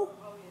know?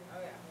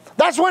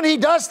 That's when He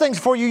does things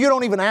for you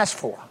don't even ask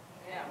for.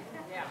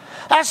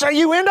 That's how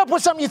you end up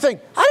with something you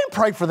think, I didn't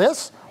pray for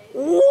this.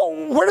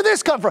 Where did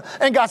this come from?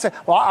 And God said,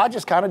 well, I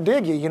just kind of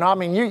dig you. You know, I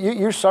mean,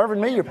 you're serving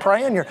me, you're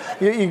praying,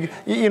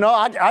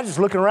 I just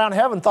looking around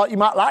heaven, thought you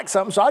might like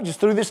something, so I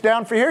just threw this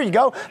down for here you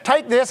go.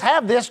 Take this,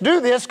 have this,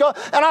 do this, go.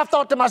 And I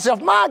thought to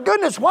myself, my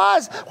goodness, why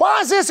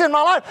is this in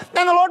my life?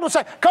 And the Lord would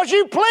say, because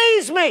you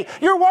please me.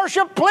 Your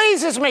worship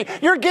pleases me.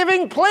 Your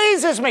giving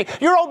pleases me.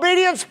 Your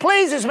obedience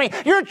pleases me.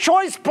 Your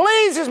choice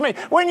pleases me.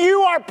 When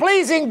you are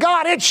pleasing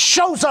God, it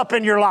shows up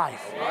in your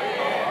life.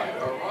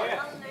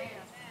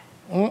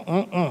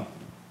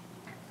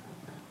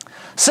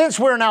 Since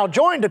we're now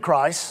joined to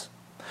Christ,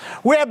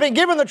 we have been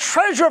given the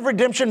treasure of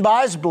redemption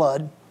by His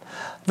blood,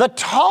 the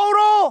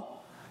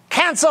total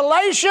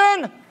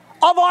cancellation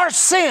of our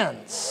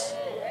sins.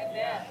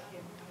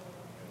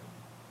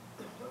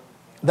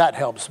 That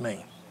helps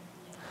me.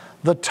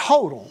 The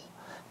total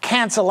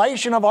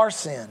cancellation of our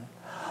sin.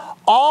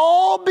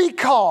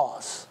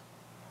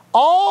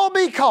 All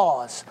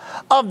because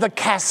of the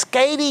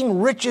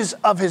cascading riches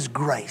of His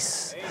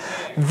grace.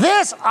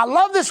 This, I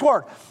love this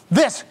word,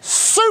 this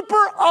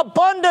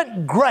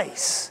superabundant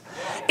grace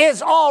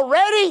is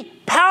already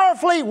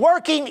powerfully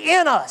working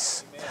in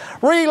us,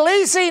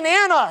 releasing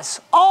in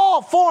us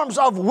all forms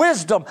of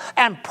wisdom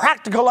and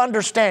practical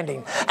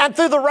understanding. And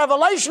through the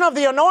revelation of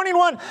the Anointing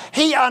One,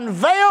 He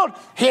unveiled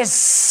His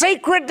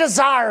secret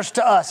desires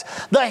to us,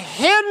 the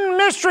hidden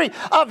mystery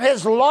of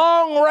His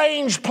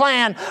long-range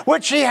plan,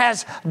 which He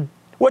has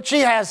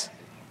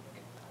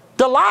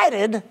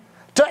delighted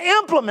to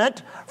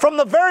implement from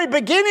the very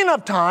beginning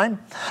of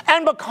time.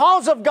 And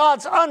because of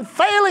God's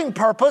unfailing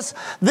purpose,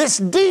 this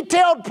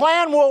detailed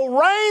plan will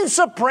reign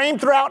supreme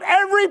throughout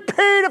every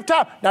period of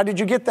time. Now, did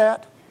you get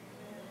that?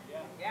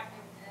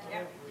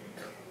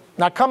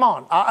 Now, come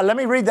on. Let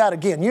me read that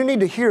again. You need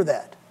to hear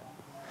that.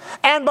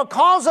 And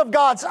because of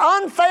God's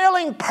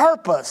unfailing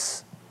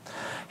purpose,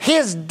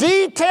 His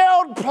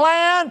detailed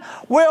plan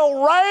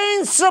will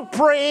reign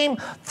supreme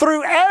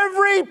through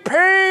every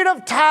period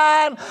of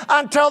time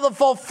until the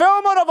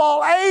fulfillment of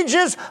all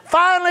ages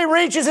finally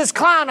reaches its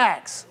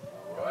climax.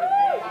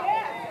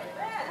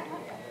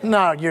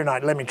 No, you're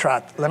not. Let me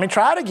try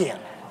it again.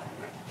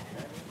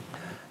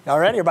 All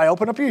right, everybody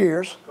open up your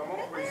ears.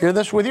 Hear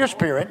this with your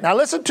spirit. Now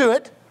listen to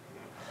it.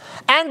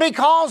 And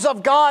because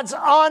of God's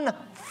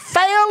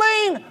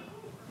unfailing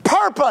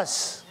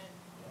purpose.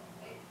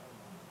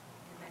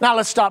 Now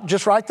let's stop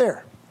just right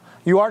there.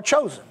 You are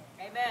chosen.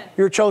 Amen.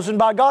 You're chosen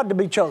by God to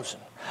be chosen.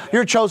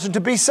 You're chosen to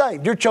be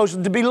saved. You're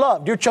chosen to be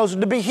loved. You're chosen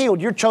to be healed.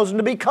 You're chosen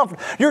to be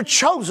comforted. You're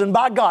chosen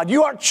by God.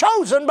 You are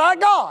chosen by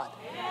God.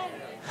 Amen.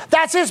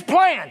 That's His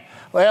plan.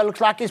 Well, it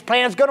looks like His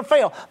plan's going to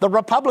fail. The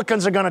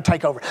Republicans are going to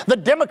take over. The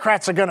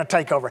Democrats are going to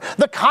take over.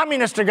 The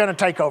communists are going to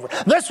take over.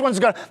 This one's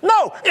going to...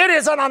 No, it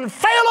is an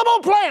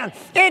unfailable plan.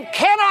 It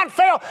cannot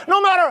fail.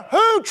 No matter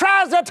who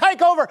tries to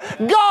take over,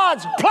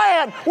 God's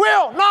plan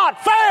will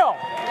not fail.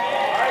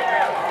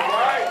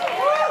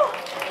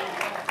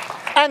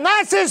 And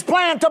that's His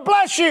plan to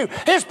bless you,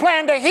 His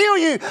plan to heal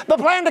you, the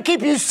plan to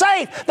keep you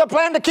safe, the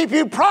plan to keep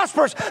you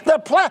prosperous.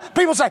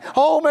 People say,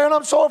 oh man,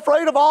 I'm so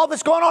afraid of all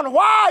that's going on.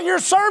 Why? You're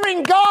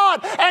serving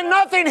God and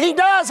nothing He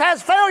does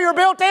has failure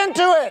built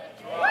into it.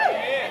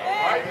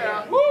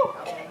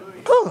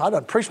 Ooh, I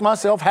done preached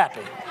myself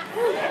happy.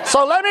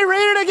 So let me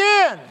read it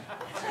again.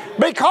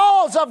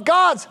 Because of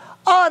God's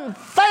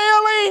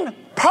unfailing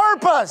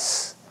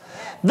purpose,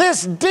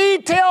 this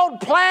detailed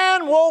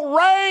plan will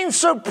reign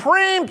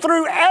supreme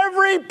through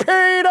every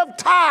period of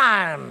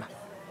time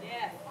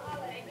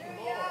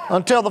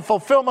until the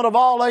fulfillment of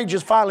all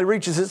ages finally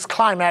reaches its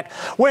climax,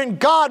 when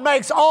God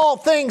makes all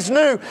things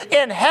new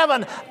in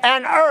heaven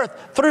and earth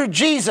through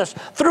Jesus.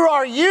 Through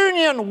our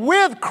union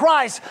with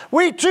Christ,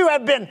 we too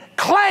have been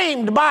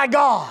claimed by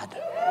God.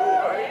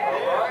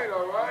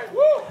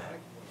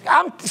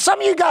 Some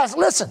of you guys,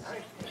 listen.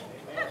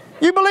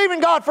 You believe in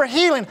God for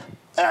healing.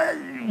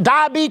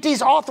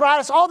 Diabetes,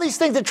 arthritis, all these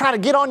things that try to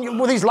get on you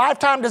with these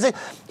lifetime diseases.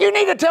 You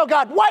need to tell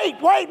God, wait.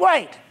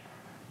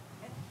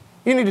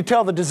 You need to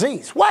tell the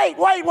disease, wait.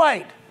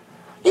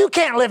 You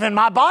can't live in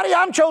my body.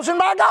 I'm chosen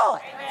by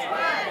God.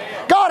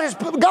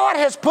 God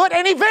has put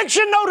an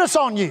eviction notice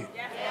on you.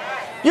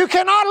 You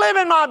cannot live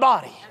in my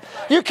body.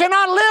 You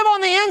cannot live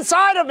on the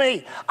inside of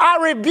me. I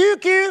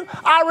rebuke you,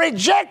 I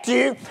reject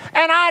you,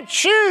 and I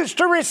choose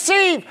to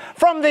receive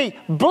from the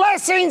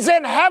blessings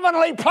in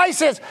heavenly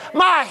places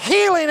my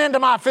healing into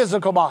my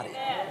physical body.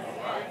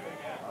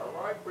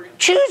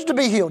 Choose to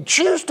be healed.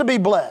 Choose to be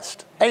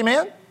blessed.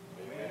 Amen?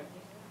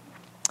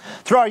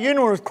 Through our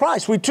union with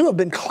Christ, we too have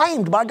been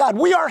claimed by God.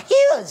 We are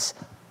His.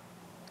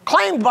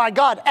 Claimed by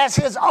God as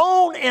His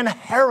own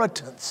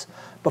inheritance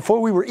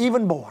before we were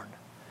even born.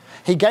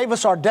 He gave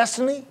us our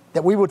destiny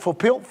that we would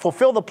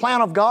fulfill the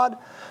plan of God,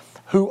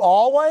 who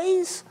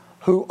always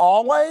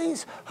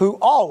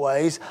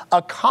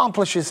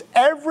accomplishes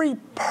every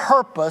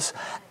purpose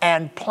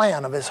and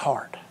plan of His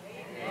heart.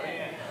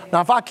 Amen. Now,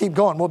 if I keep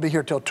going, we'll be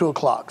here till 2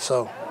 o'clock,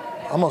 so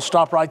I'm going to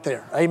stop right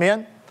there.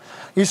 Amen?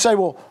 You say,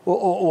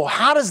 well,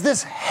 how does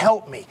this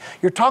help me?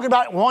 You're talking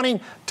about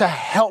wanting to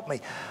help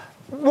me.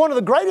 One of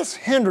the greatest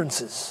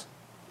hindrances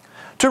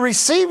to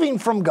receiving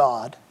from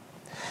God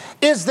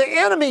is the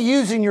enemy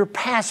using your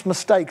past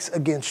mistakes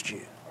against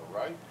you.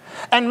 Right.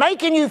 And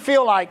making you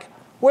feel like,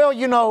 well,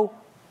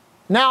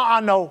 now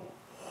I know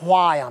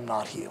why I'm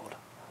not healed.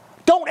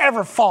 Don't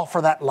ever fall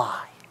for that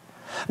lie.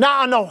 Now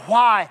I know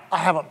why I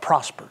haven't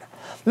prospered.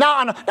 Now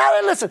I know.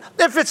 Now listen,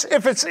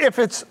 if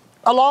it's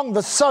along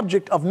the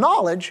subject of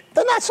knowledge,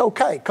 then that's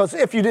okay. Because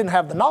if you didn't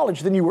have the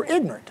knowledge, then you were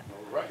ignorant.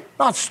 Right.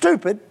 Not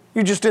stupid.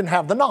 You just didn't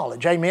have the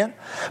knowledge. Amen.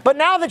 But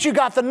now that you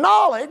got the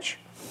knowledge,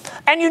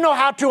 and you know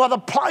how to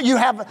apply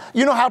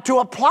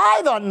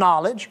the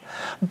knowledge,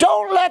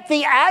 don't let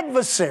the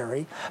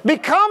adversary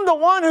become the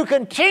one who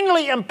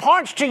continually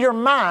imparts to your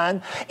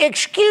mind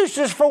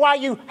excuses for why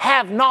you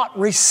have not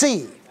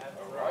received.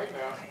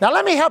 Now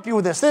let me help you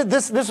with this.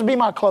 This will be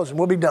my closing.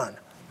 We'll be done.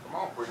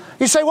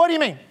 You say, what do you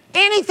mean?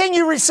 Anything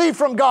you receive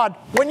from God,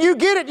 when you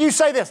get it, you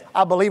say this,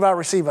 I believe I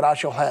receive it, I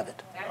shall have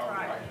it. That's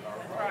right.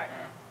 That's right.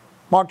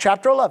 Mark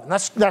chapter 11.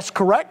 That's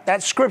correct.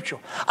 That's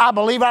scriptural. I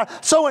believe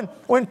So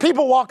when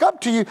people walk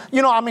up to you,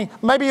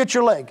 maybe it's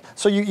your leg.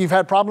 So you've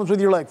had problems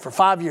with your leg for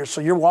 5 years.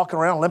 So you're walking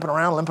around, limping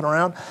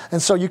around.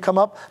 And so you come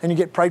up and you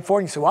get prayed for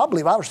and you say, well, I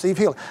believe I receive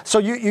healing. So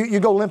you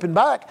go limping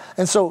back.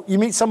 And so you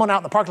meet someone out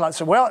in the parking lot and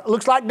say, well, it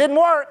looks like it didn't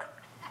work.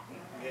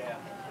 Yeah.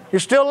 You're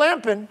still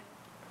limping.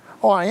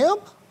 Oh, I am?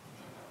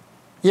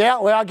 Yeah,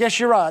 well, I guess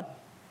you're right.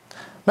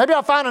 Maybe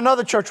I'll find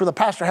another church where the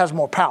pastor has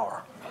more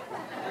power.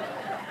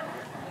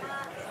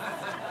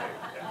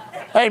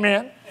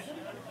 Amen.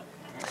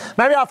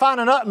 Maybe I'll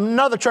find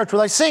another church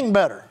where they sing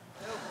better.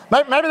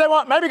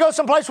 Maybe go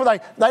someplace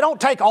where they don't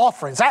take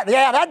offerings.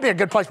 That'd be a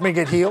good place for me to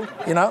get healed,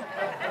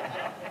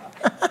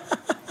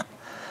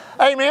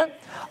 Amen.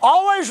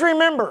 Always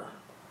remember,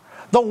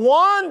 the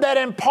one that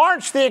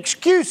imparts the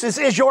excuses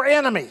is your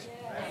enemy.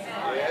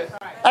 Yes.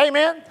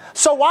 Amen.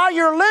 So while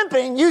you're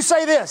limping, you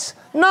say this,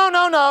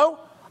 no,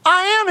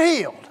 I am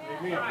healed.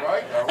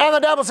 And the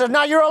devil says,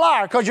 now you're a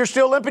liar because you're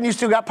still limping. You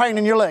still got pain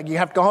in your leg. You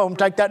have to go home and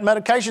take that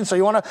medication. So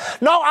you want to,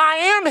 no,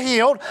 I am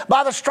healed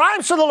by the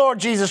stripes of the Lord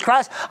Jesus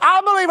Christ.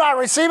 I believe I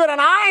receive it and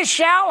I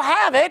shall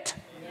have it.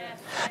 Yes.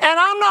 And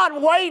I'm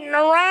not waiting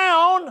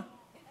around.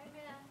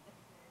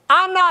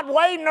 I'm not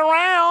waiting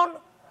around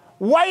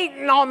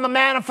waiting on the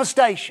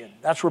manifestation.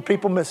 That's where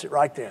people miss it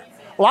right there.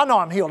 Well, I know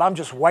I'm healed. I'm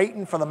just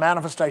waiting for the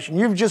manifestation.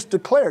 You've just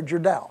declared your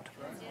doubt.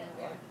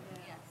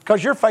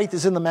 Because your faith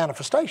is in the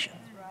manifestation.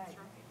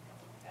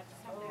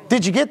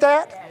 Did you get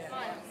that?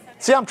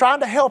 See, I'm trying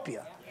to help you.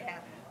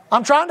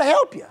 I'm trying to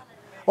help you.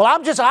 Well,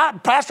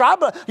 Pastor,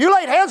 you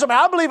laid hands on me.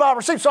 I believe I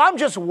received. So I'm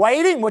just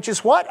waiting, which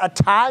is what? A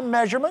time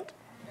measurement.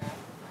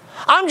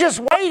 I'm just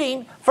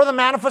waiting for the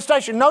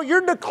manifestation. No,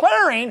 you're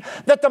declaring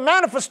that the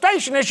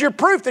manifestation is your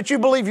proof that you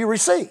believe you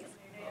receive.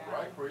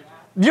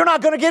 You're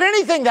not going to get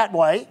anything that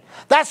way.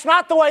 That's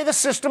not the way the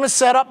system is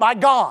set up by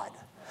God.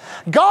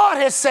 God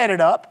has set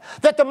it up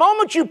that the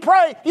moment you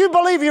pray, you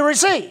believe you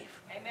receive.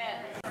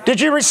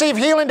 Did you receive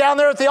healing down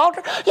there at the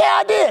altar? Yeah,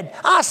 I did.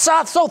 I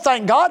so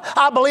thank God.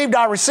 I believed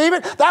I received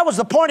it. That was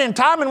the point in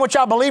time in which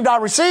I believed I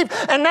received.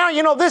 And now,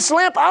 this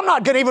limp, I'm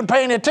not going to even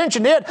pay any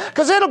attention to it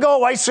because it'll go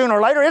away sooner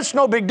or later. It's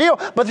no big deal.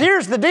 But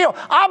here's the deal.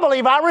 I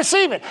believe I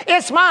receive it.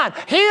 It's mine.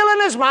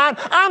 Healing is mine.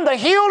 I'm the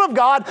healed of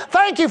God.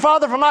 Thank you,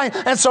 Father, for my...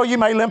 And so you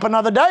may limp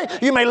another day.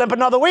 You may limp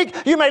another week.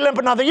 You may limp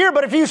another year.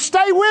 But if you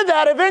stay with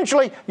that,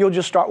 eventually, you'll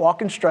just start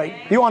walking straight.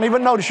 You won't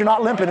even notice you're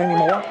not limping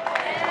anymore.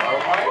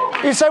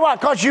 You say, why?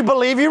 Because you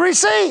believe you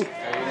receive.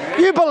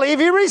 You believe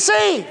you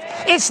receive.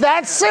 It's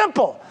that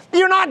simple.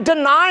 You're not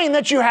denying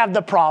that you have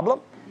the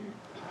problem.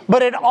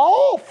 But it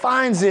all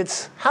finds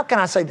its, how can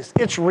I say this?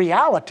 Its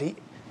reality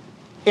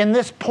in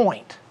this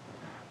point.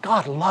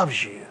 God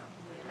loves you.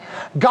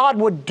 God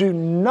would do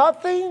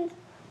nothing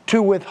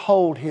to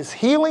withhold His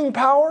healing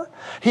power.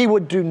 He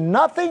would do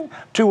nothing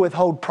to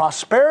withhold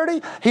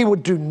prosperity. He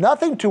would do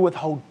nothing to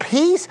withhold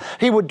peace.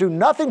 He would do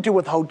nothing to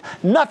withhold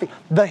nothing.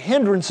 The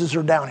hindrances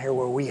are down here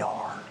where we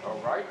are.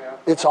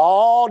 It's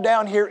all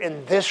down here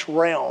in this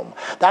realm.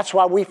 That's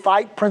why we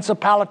fight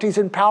principalities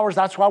and powers.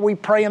 That's why we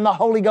pray in the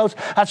Holy Ghost.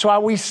 That's why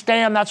we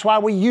stand. That's why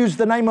we use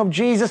the name of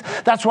Jesus.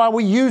 That's why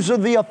we use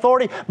the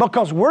authority,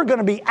 because we're going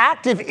to be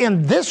active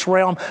in this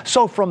realm.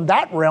 So from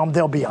that realm,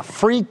 there'll be a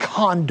free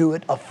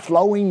conduit of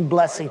flowing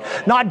blessing,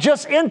 not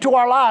just into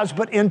our lives,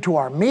 but into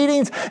our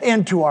meetings,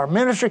 into our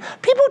ministry.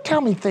 People tell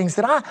me things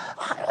that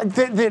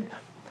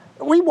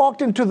we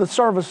walked into the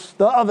service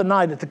the other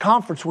night at the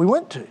conference we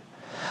went to.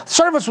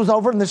 Service was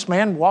over and this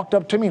man walked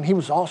up to me and he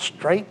was all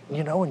straight,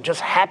 and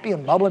just happy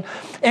and bubbling.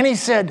 And he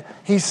said,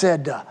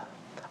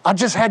 I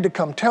just had to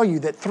come tell you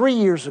that 3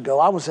 years ago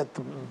I was at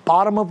the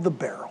bottom of the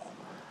barrel.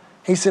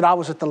 He said, I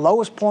was at the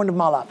lowest point of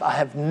my life. I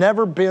have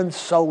never been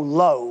so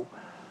low.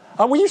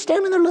 Were you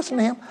standing there listening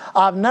to him?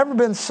 I've never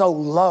been so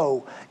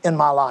low in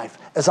my life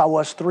as I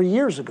was 3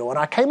 years ago. And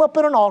I came up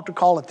in an altar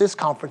call at this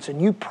conference and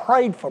you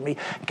prayed for me,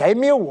 gave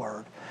me a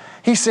word.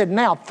 He said,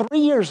 now 3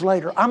 years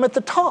later, I'm at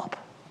the top.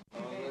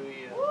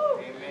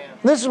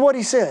 This is what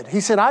he said. He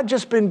said, I'd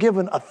just been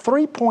given a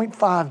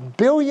 $3.5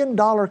 billion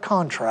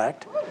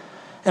contract.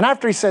 And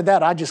after he said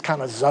that, I just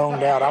kind of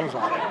zoned out. I was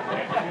like... You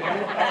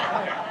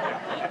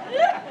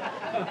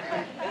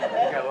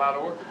got a lot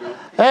of work to do.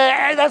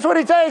 That's what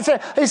he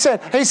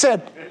said. He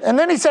said, and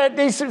then he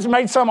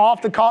made some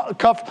off the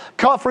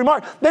cuff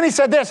remark. Then he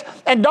said this,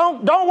 and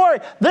don't worry,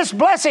 this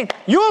blessing,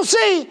 you'll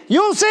see.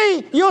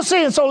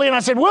 And so Lee and I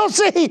said, we'll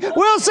see. Glory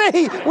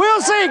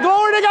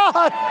to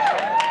God.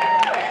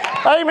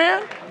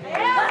 Amen.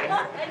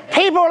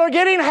 People are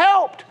getting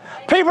helped.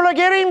 People are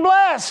getting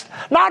blessed.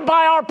 Not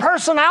by our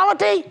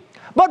personality,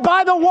 but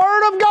by the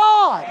Word of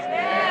God.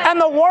 And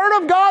the Word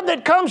of God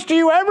that comes to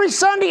you every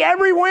Sunday,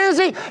 every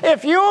Wednesday,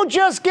 if you'll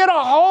just get a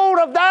hold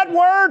of that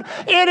Word,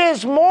 it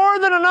is more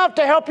than enough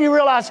to help you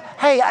realize,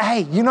 hey,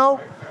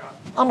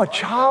 I'm a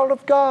child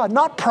of God.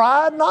 Not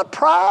pride,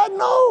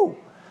 no.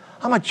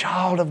 I'm a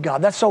child of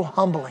God. That's so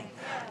humbling.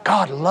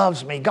 God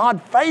loves me.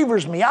 God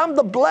favors me. I'm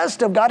the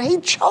blessed of God. He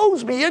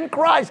chose me in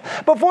Christ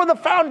before the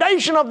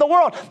foundation of the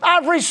world.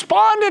 I've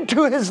responded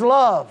to His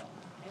love.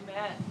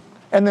 Amen.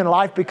 And then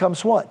life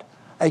becomes what?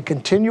 A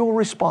continual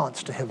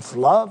response to His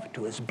love,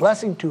 to His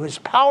blessing, to His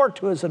power,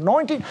 to His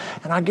anointing.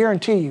 And I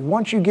guarantee you,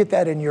 once you get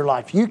that in your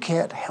life, you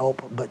can't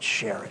help but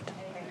share it.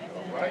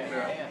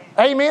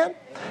 Amen?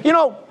 You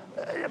know,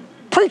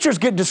 preachers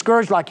get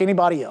discouraged like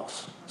anybody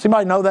else. Does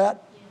anybody know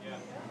that?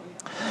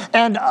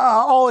 And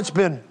it's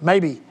been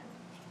maybe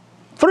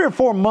 3 or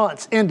 4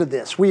 months into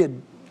this. We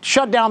had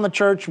shut down the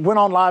church, went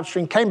on live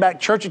stream, came back,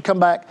 church had come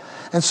back.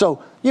 And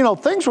so, you know,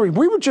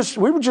 we were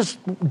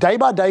just day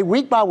by day,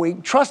 week by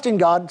week, trusting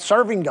God,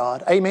 serving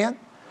God. Amen?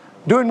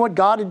 Doing what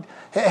God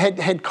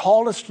had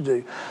called us to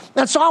do.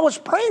 And so I was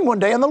praying one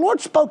day and the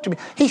Lord spoke to me.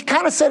 He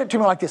kind of said it to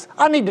me like this: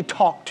 I need to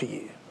talk to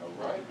you.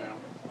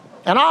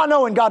 And I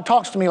know when God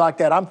talks to me like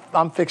that,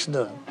 I'm fixing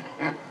to,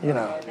 you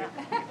know.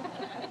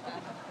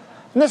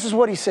 And this is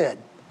what He said: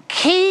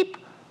 keep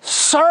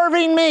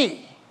serving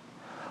me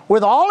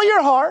with all of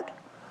your heart,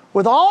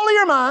 with all of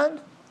your mind,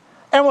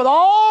 and with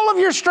all of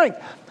your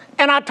strength.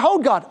 And I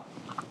told God,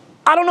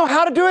 I don't know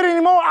how to do it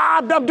anymore.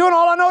 I'm doing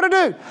all I know to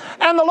do.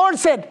 And the Lord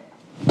said,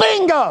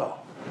 bingo!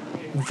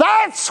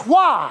 That's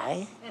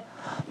why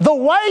the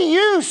way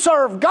you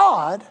serve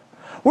God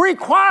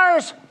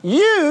requires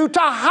you to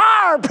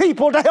hire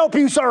people to help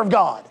you serve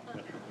God.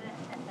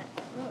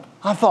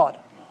 I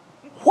thought,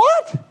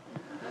 what?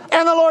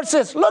 And the Lord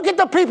says, look at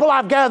the people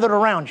I've gathered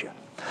around you.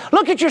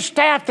 Look at your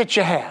staff that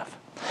you have.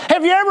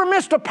 Have you ever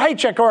missed a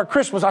paycheck or a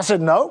Christmas? I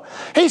said, no.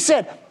 He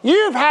said,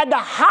 you've had to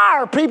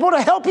hire people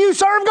to help you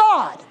serve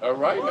God. All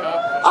right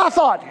now. I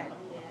thought,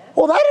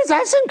 well,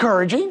 that's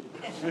encouraging.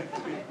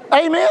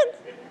 Amen?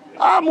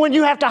 When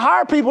you have to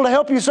hire people to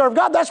help you serve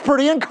God, that's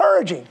pretty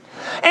encouraging.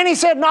 And He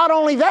said, not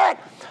only that,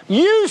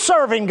 you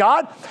serving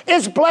God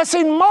is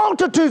blessing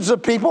multitudes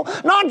of people,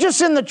 not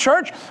just in the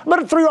church,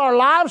 but through our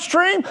live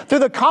stream, through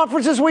the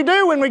conferences we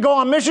do when we go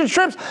on mission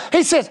trips.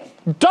 He says,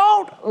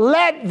 don't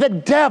let the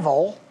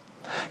devil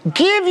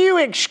give you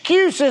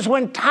excuses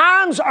when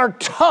times are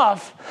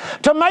tough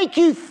to make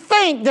you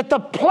think that the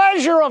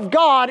pleasure of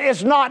God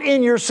is not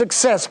in your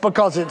success,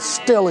 because it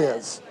still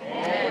is.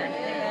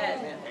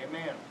 Amen.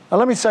 Now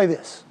let me say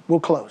this.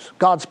 We'll close.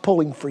 God's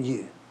pulling for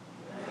you.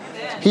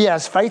 He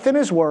has faith in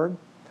His Word.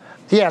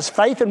 He has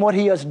faith in what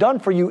He has done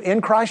for you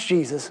in Christ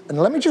Jesus. And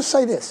let me just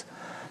say this.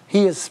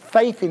 He has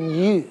faith in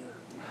you.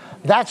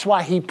 That's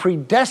why He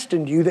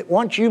predestined you, that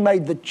once you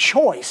made the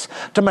choice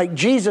to make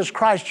Jesus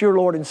Christ your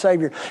Lord and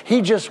Savior,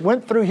 He just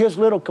went through His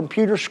little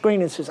computer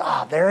screen and says,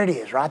 there it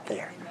is right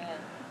there.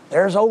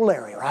 There's old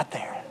Larry right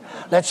there.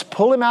 Let's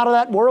pull him out of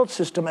that world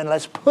system and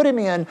let's put him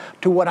in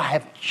to what I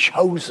have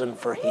chosen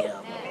for him.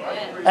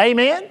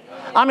 Amen?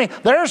 I mean,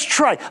 there's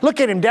Trey. Look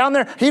at him down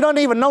there. He doesn't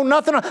even know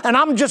nothing. And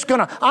I'm just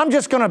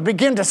gonna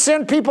begin to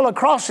send people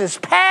across his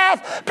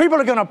path. People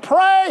are gonna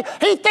pray.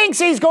 He thinks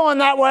he's going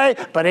that way,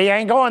 but he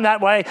ain't going that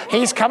way.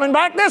 He's coming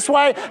back this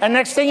way. And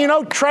next thing you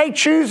know, Trey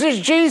chooses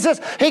Jesus.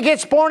 He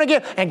gets born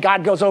again. And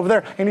God goes over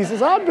there and He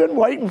says, I've been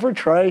waiting for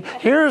Trey.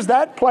 Here's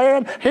that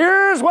plan.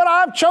 Here's what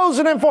I've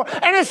chosen him for.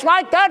 And it's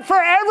like that for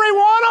every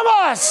one of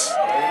us.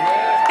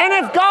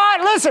 And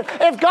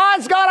if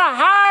God's got to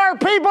hire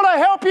people to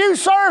help you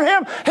serve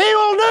Him, He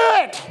will do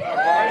it.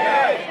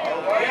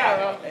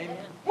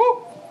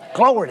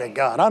 Glory to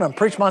God. I done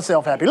preached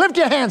myself happy. Lift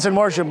your hands and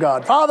worship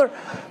God. Father,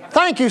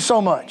 thank you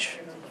so much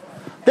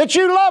that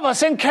you love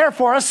us and care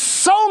for us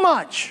so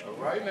much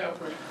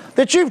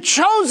that you've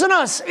chosen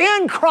us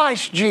in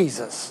Christ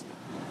Jesus,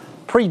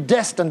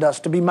 predestined us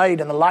to be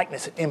made in the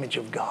likeness and image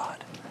of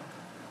God.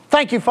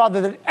 Thank you,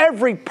 Father, that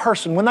every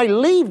person, when they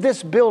leave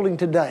this building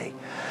today,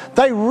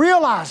 they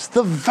realize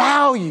the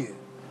value,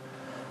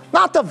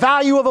 not the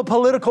value of a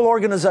political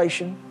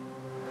organization,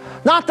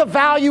 not the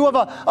value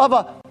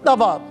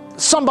of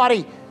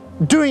somebody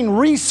doing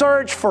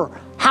research for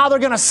how they're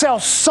going to sell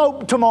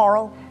soap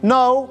tomorrow.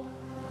 No,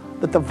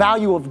 but the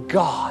value of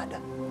God.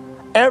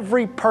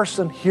 Every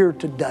person here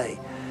today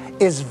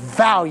is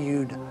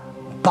valued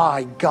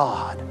by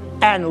God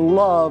and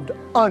loved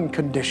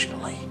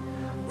unconditionally.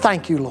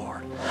 Thank you,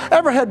 Lord.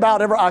 Every head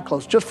bowed, every eye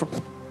closed, just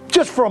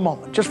for a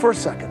moment, just for a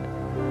second.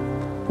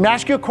 Let me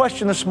ask you a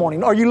question this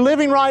morning. Are you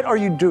living right? Are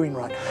you doing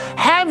right?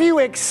 Have you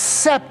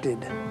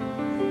accepted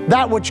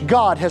that which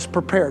God has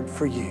prepared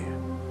for you?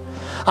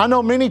 I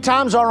know many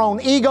times our own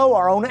ego,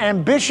 our own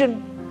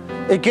ambition,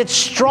 it gets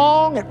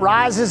strong, it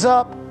rises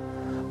up,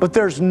 but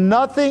there's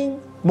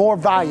nothing more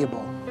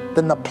valuable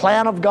than the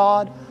plan of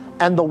God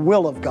and the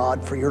will of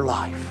God for your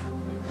life.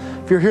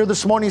 If you're here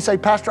this morning, you say,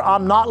 Pastor,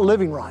 I'm not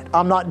living right.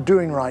 I'm not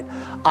doing right.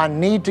 I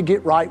need to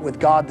get right with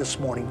God this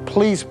morning.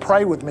 Please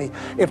pray with me.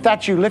 If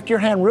that's you, lift your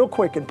hand real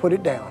quick and put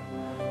it down.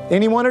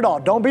 Anyone at all.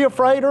 Don't be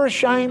afraid or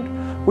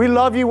ashamed. We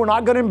love you. We're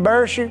not going to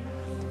embarrass you.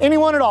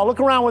 Anyone at all. Look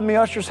around with me.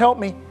 Ushers, help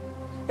me.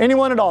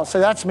 Anyone at all. Say,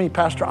 that's me,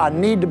 Pastor. I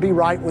need to be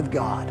right with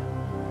God.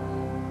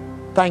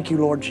 Thank you,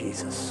 Lord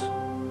Jesus.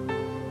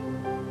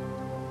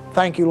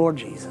 Thank you, Lord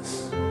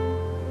Jesus.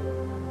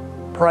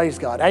 Praise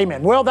God.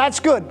 Amen. Well, that's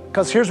good,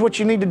 because here's what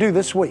you need to do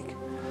this week.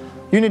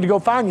 You need to go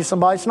find you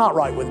somebody that's not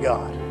right with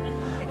God.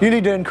 You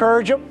need to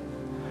encourage them.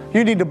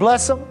 You need to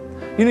bless them.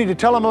 You need to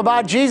tell them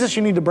about Jesus.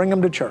 You need to bring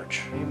them to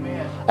church.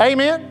 Amen.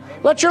 Amen.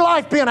 Let your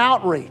life be an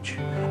outreach.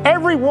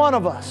 Every one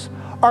of us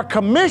are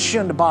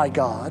commissioned by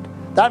God.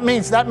 That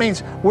means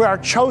we are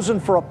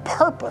chosen for a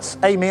purpose.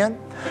 Amen.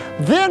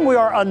 Then we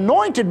are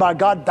anointed by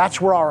God.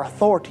 That's where our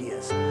authority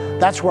is.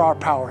 That's where our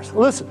power is.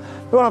 Listen,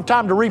 we don't have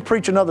time to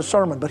re-preach another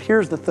sermon, but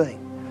here's the thing.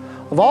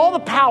 Of all the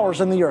powers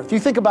in the earth, you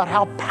think about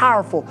how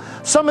powerful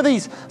some of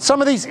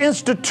these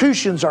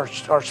institutions are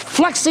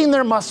flexing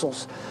their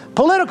muscles.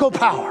 Political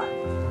power,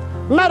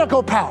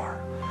 medical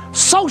power,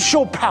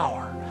 social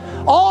power,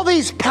 all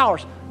these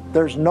powers.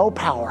 There's no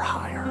power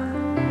higher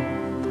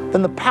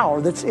than the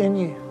power that's in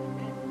you.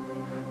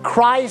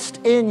 Christ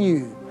in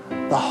you,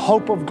 the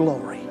hope of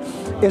glory,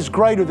 is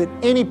greater than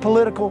any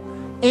political,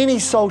 any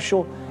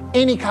social,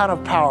 any kind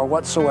of power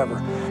whatsoever.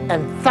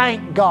 And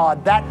thank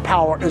God that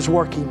power is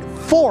working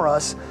for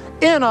us,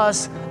 in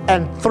us,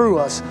 and through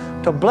us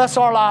to bless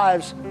our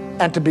lives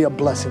and to be a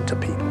blessing to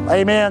people.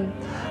 Amen.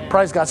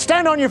 Praise God.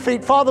 Stand on your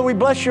feet. Father, we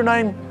bless your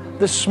name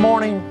this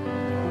morning.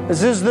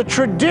 This is the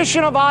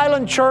tradition of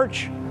Island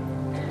Church.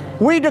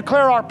 We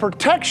declare our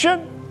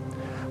protection.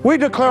 We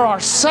declare our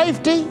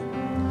safety.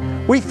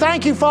 We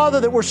thank you, Father,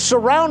 that we're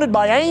surrounded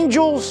by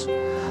angels,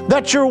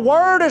 that your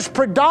word is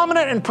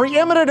predominant and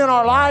preeminent in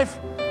our life.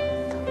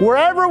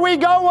 Wherever we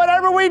go,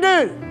 whatever we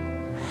do,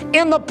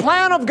 in the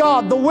plan of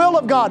God, the will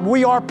of God,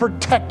 we are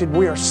protected.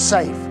 We are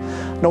safe.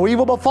 No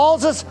evil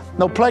befalls us.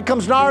 No plague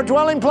comes to our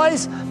dwelling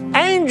place.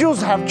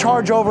 Angels have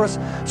charge over us.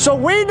 So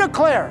we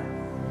declare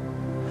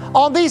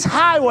on these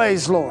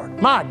highways,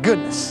 Lord, my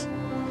goodness,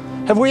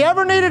 have we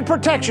ever needed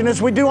protection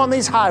as we do on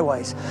these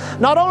highways?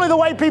 Not only the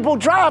way people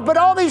drive, but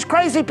all these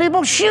crazy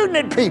people shooting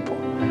at people.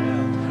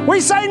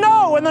 We say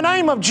no in the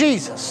name of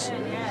Jesus.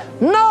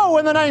 No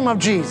in the name of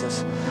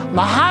Jesus.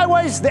 The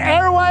highways, the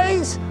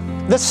airways,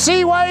 the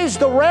seaways,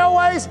 the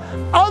railways,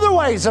 other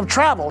ways of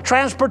travel,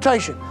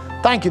 transportation.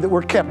 Thank you that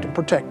we're kept and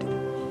protected.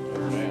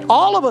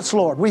 All of us,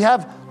 Lord, we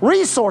have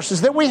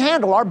resources that we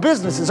handle, our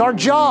businesses, our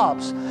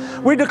jobs.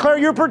 We declare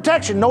your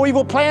protection. No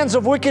evil plans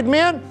of wicked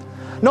men,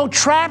 no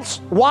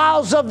traps,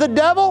 wiles of the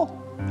devil.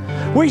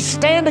 We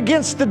stand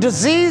against the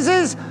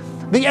diseases,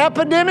 the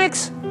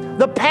epidemics,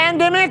 the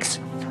pandemics,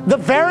 the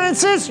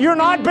variances. You're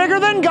not bigger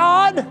than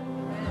God.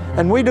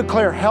 And we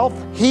declare health,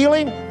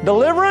 healing,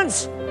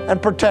 deliverance,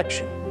 and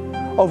protection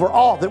over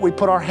all that we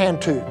put our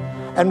hand to.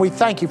 And we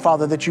thank you,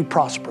 Father, that you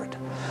prosper it.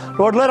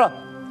 Lord, let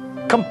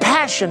a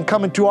compassion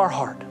come into our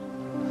heart.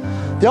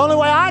 The only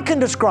way I can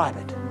describe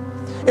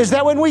it is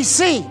that when we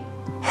see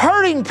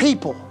hurting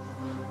people,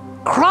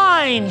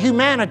 crying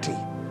humanity,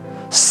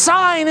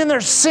 sighing in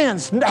their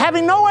sins,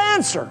 having no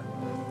answer,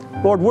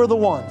 Lord, we're the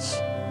ones.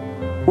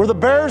 We're the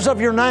bearers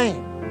of your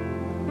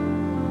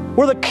name.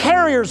 We're the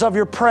carriers of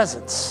your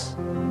presence.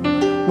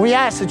 We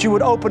ask that you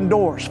would open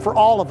doors for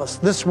all of us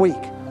this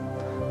week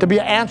to be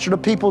an answer to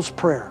people's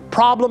prayer,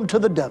 problem to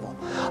the devil,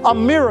 a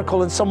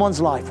miracle in someone's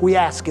life. We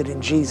ask it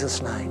in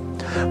Jesus' name.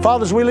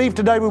 Father, as we leave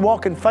today, we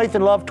walk in faith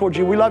and love towards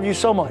you. We love you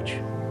so much.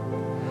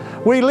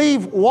 We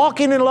leave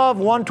walking in love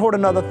one toward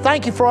another.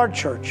 Thank you for our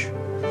church.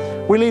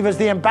 We leave as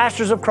the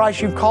ambassadors of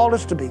Christ you've called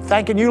us to be.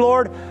 Thanking you,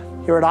 Lord.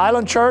 Here at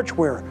Island Church,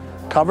 we're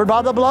covered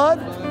by the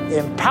blood,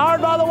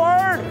 empowered by the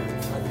Word,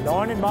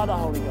 anointed by the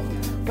Holy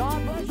Ghost.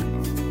 God bless you.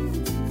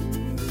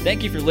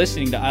 Thank you for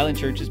listening to Island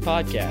Church's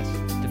podcast.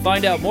 To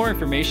find out more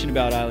information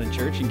about Island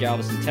Church in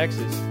Galveston,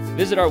 Texas,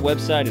 visit our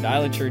website at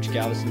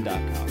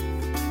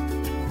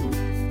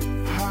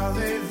islandchurchgalveston.com.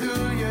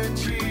 Hallelujah,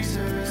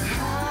 Jesus.